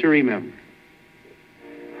always to remember.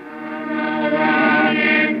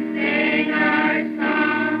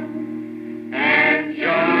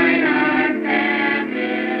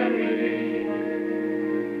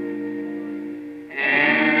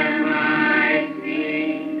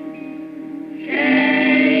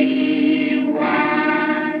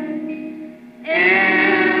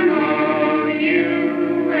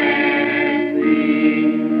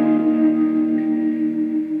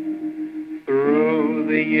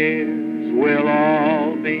 We'll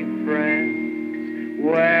all be friends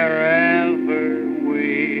wherever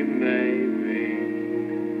we may be.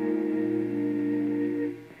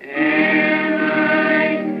 M-I-C-K-E-Y-M-O-U-S-E.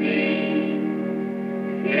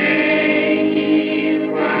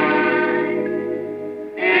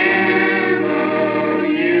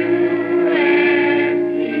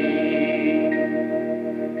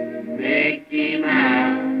 Mickey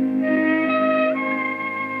Mouse.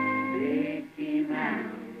 Mickey Mouse.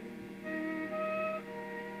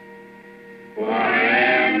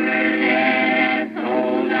 Forever let us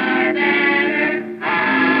hold our banner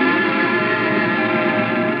high.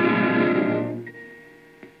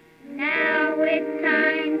 Now it's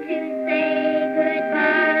time to say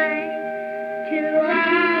goodbye to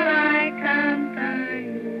all our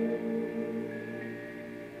company.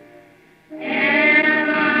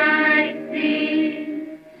 M-I-C.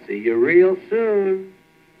 See you real soon.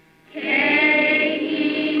 K-E-Y.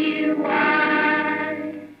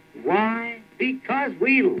 Why? Because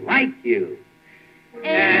we like you.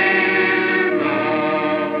 M-O-U-S-E.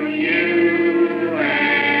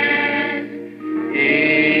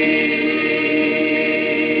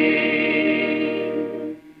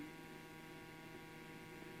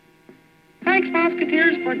 Thanks,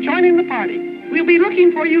 Mouseketeers, for joining the party. We'll be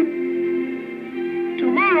looking for you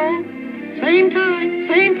tomorrow, same time,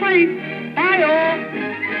 same place. Bye, all.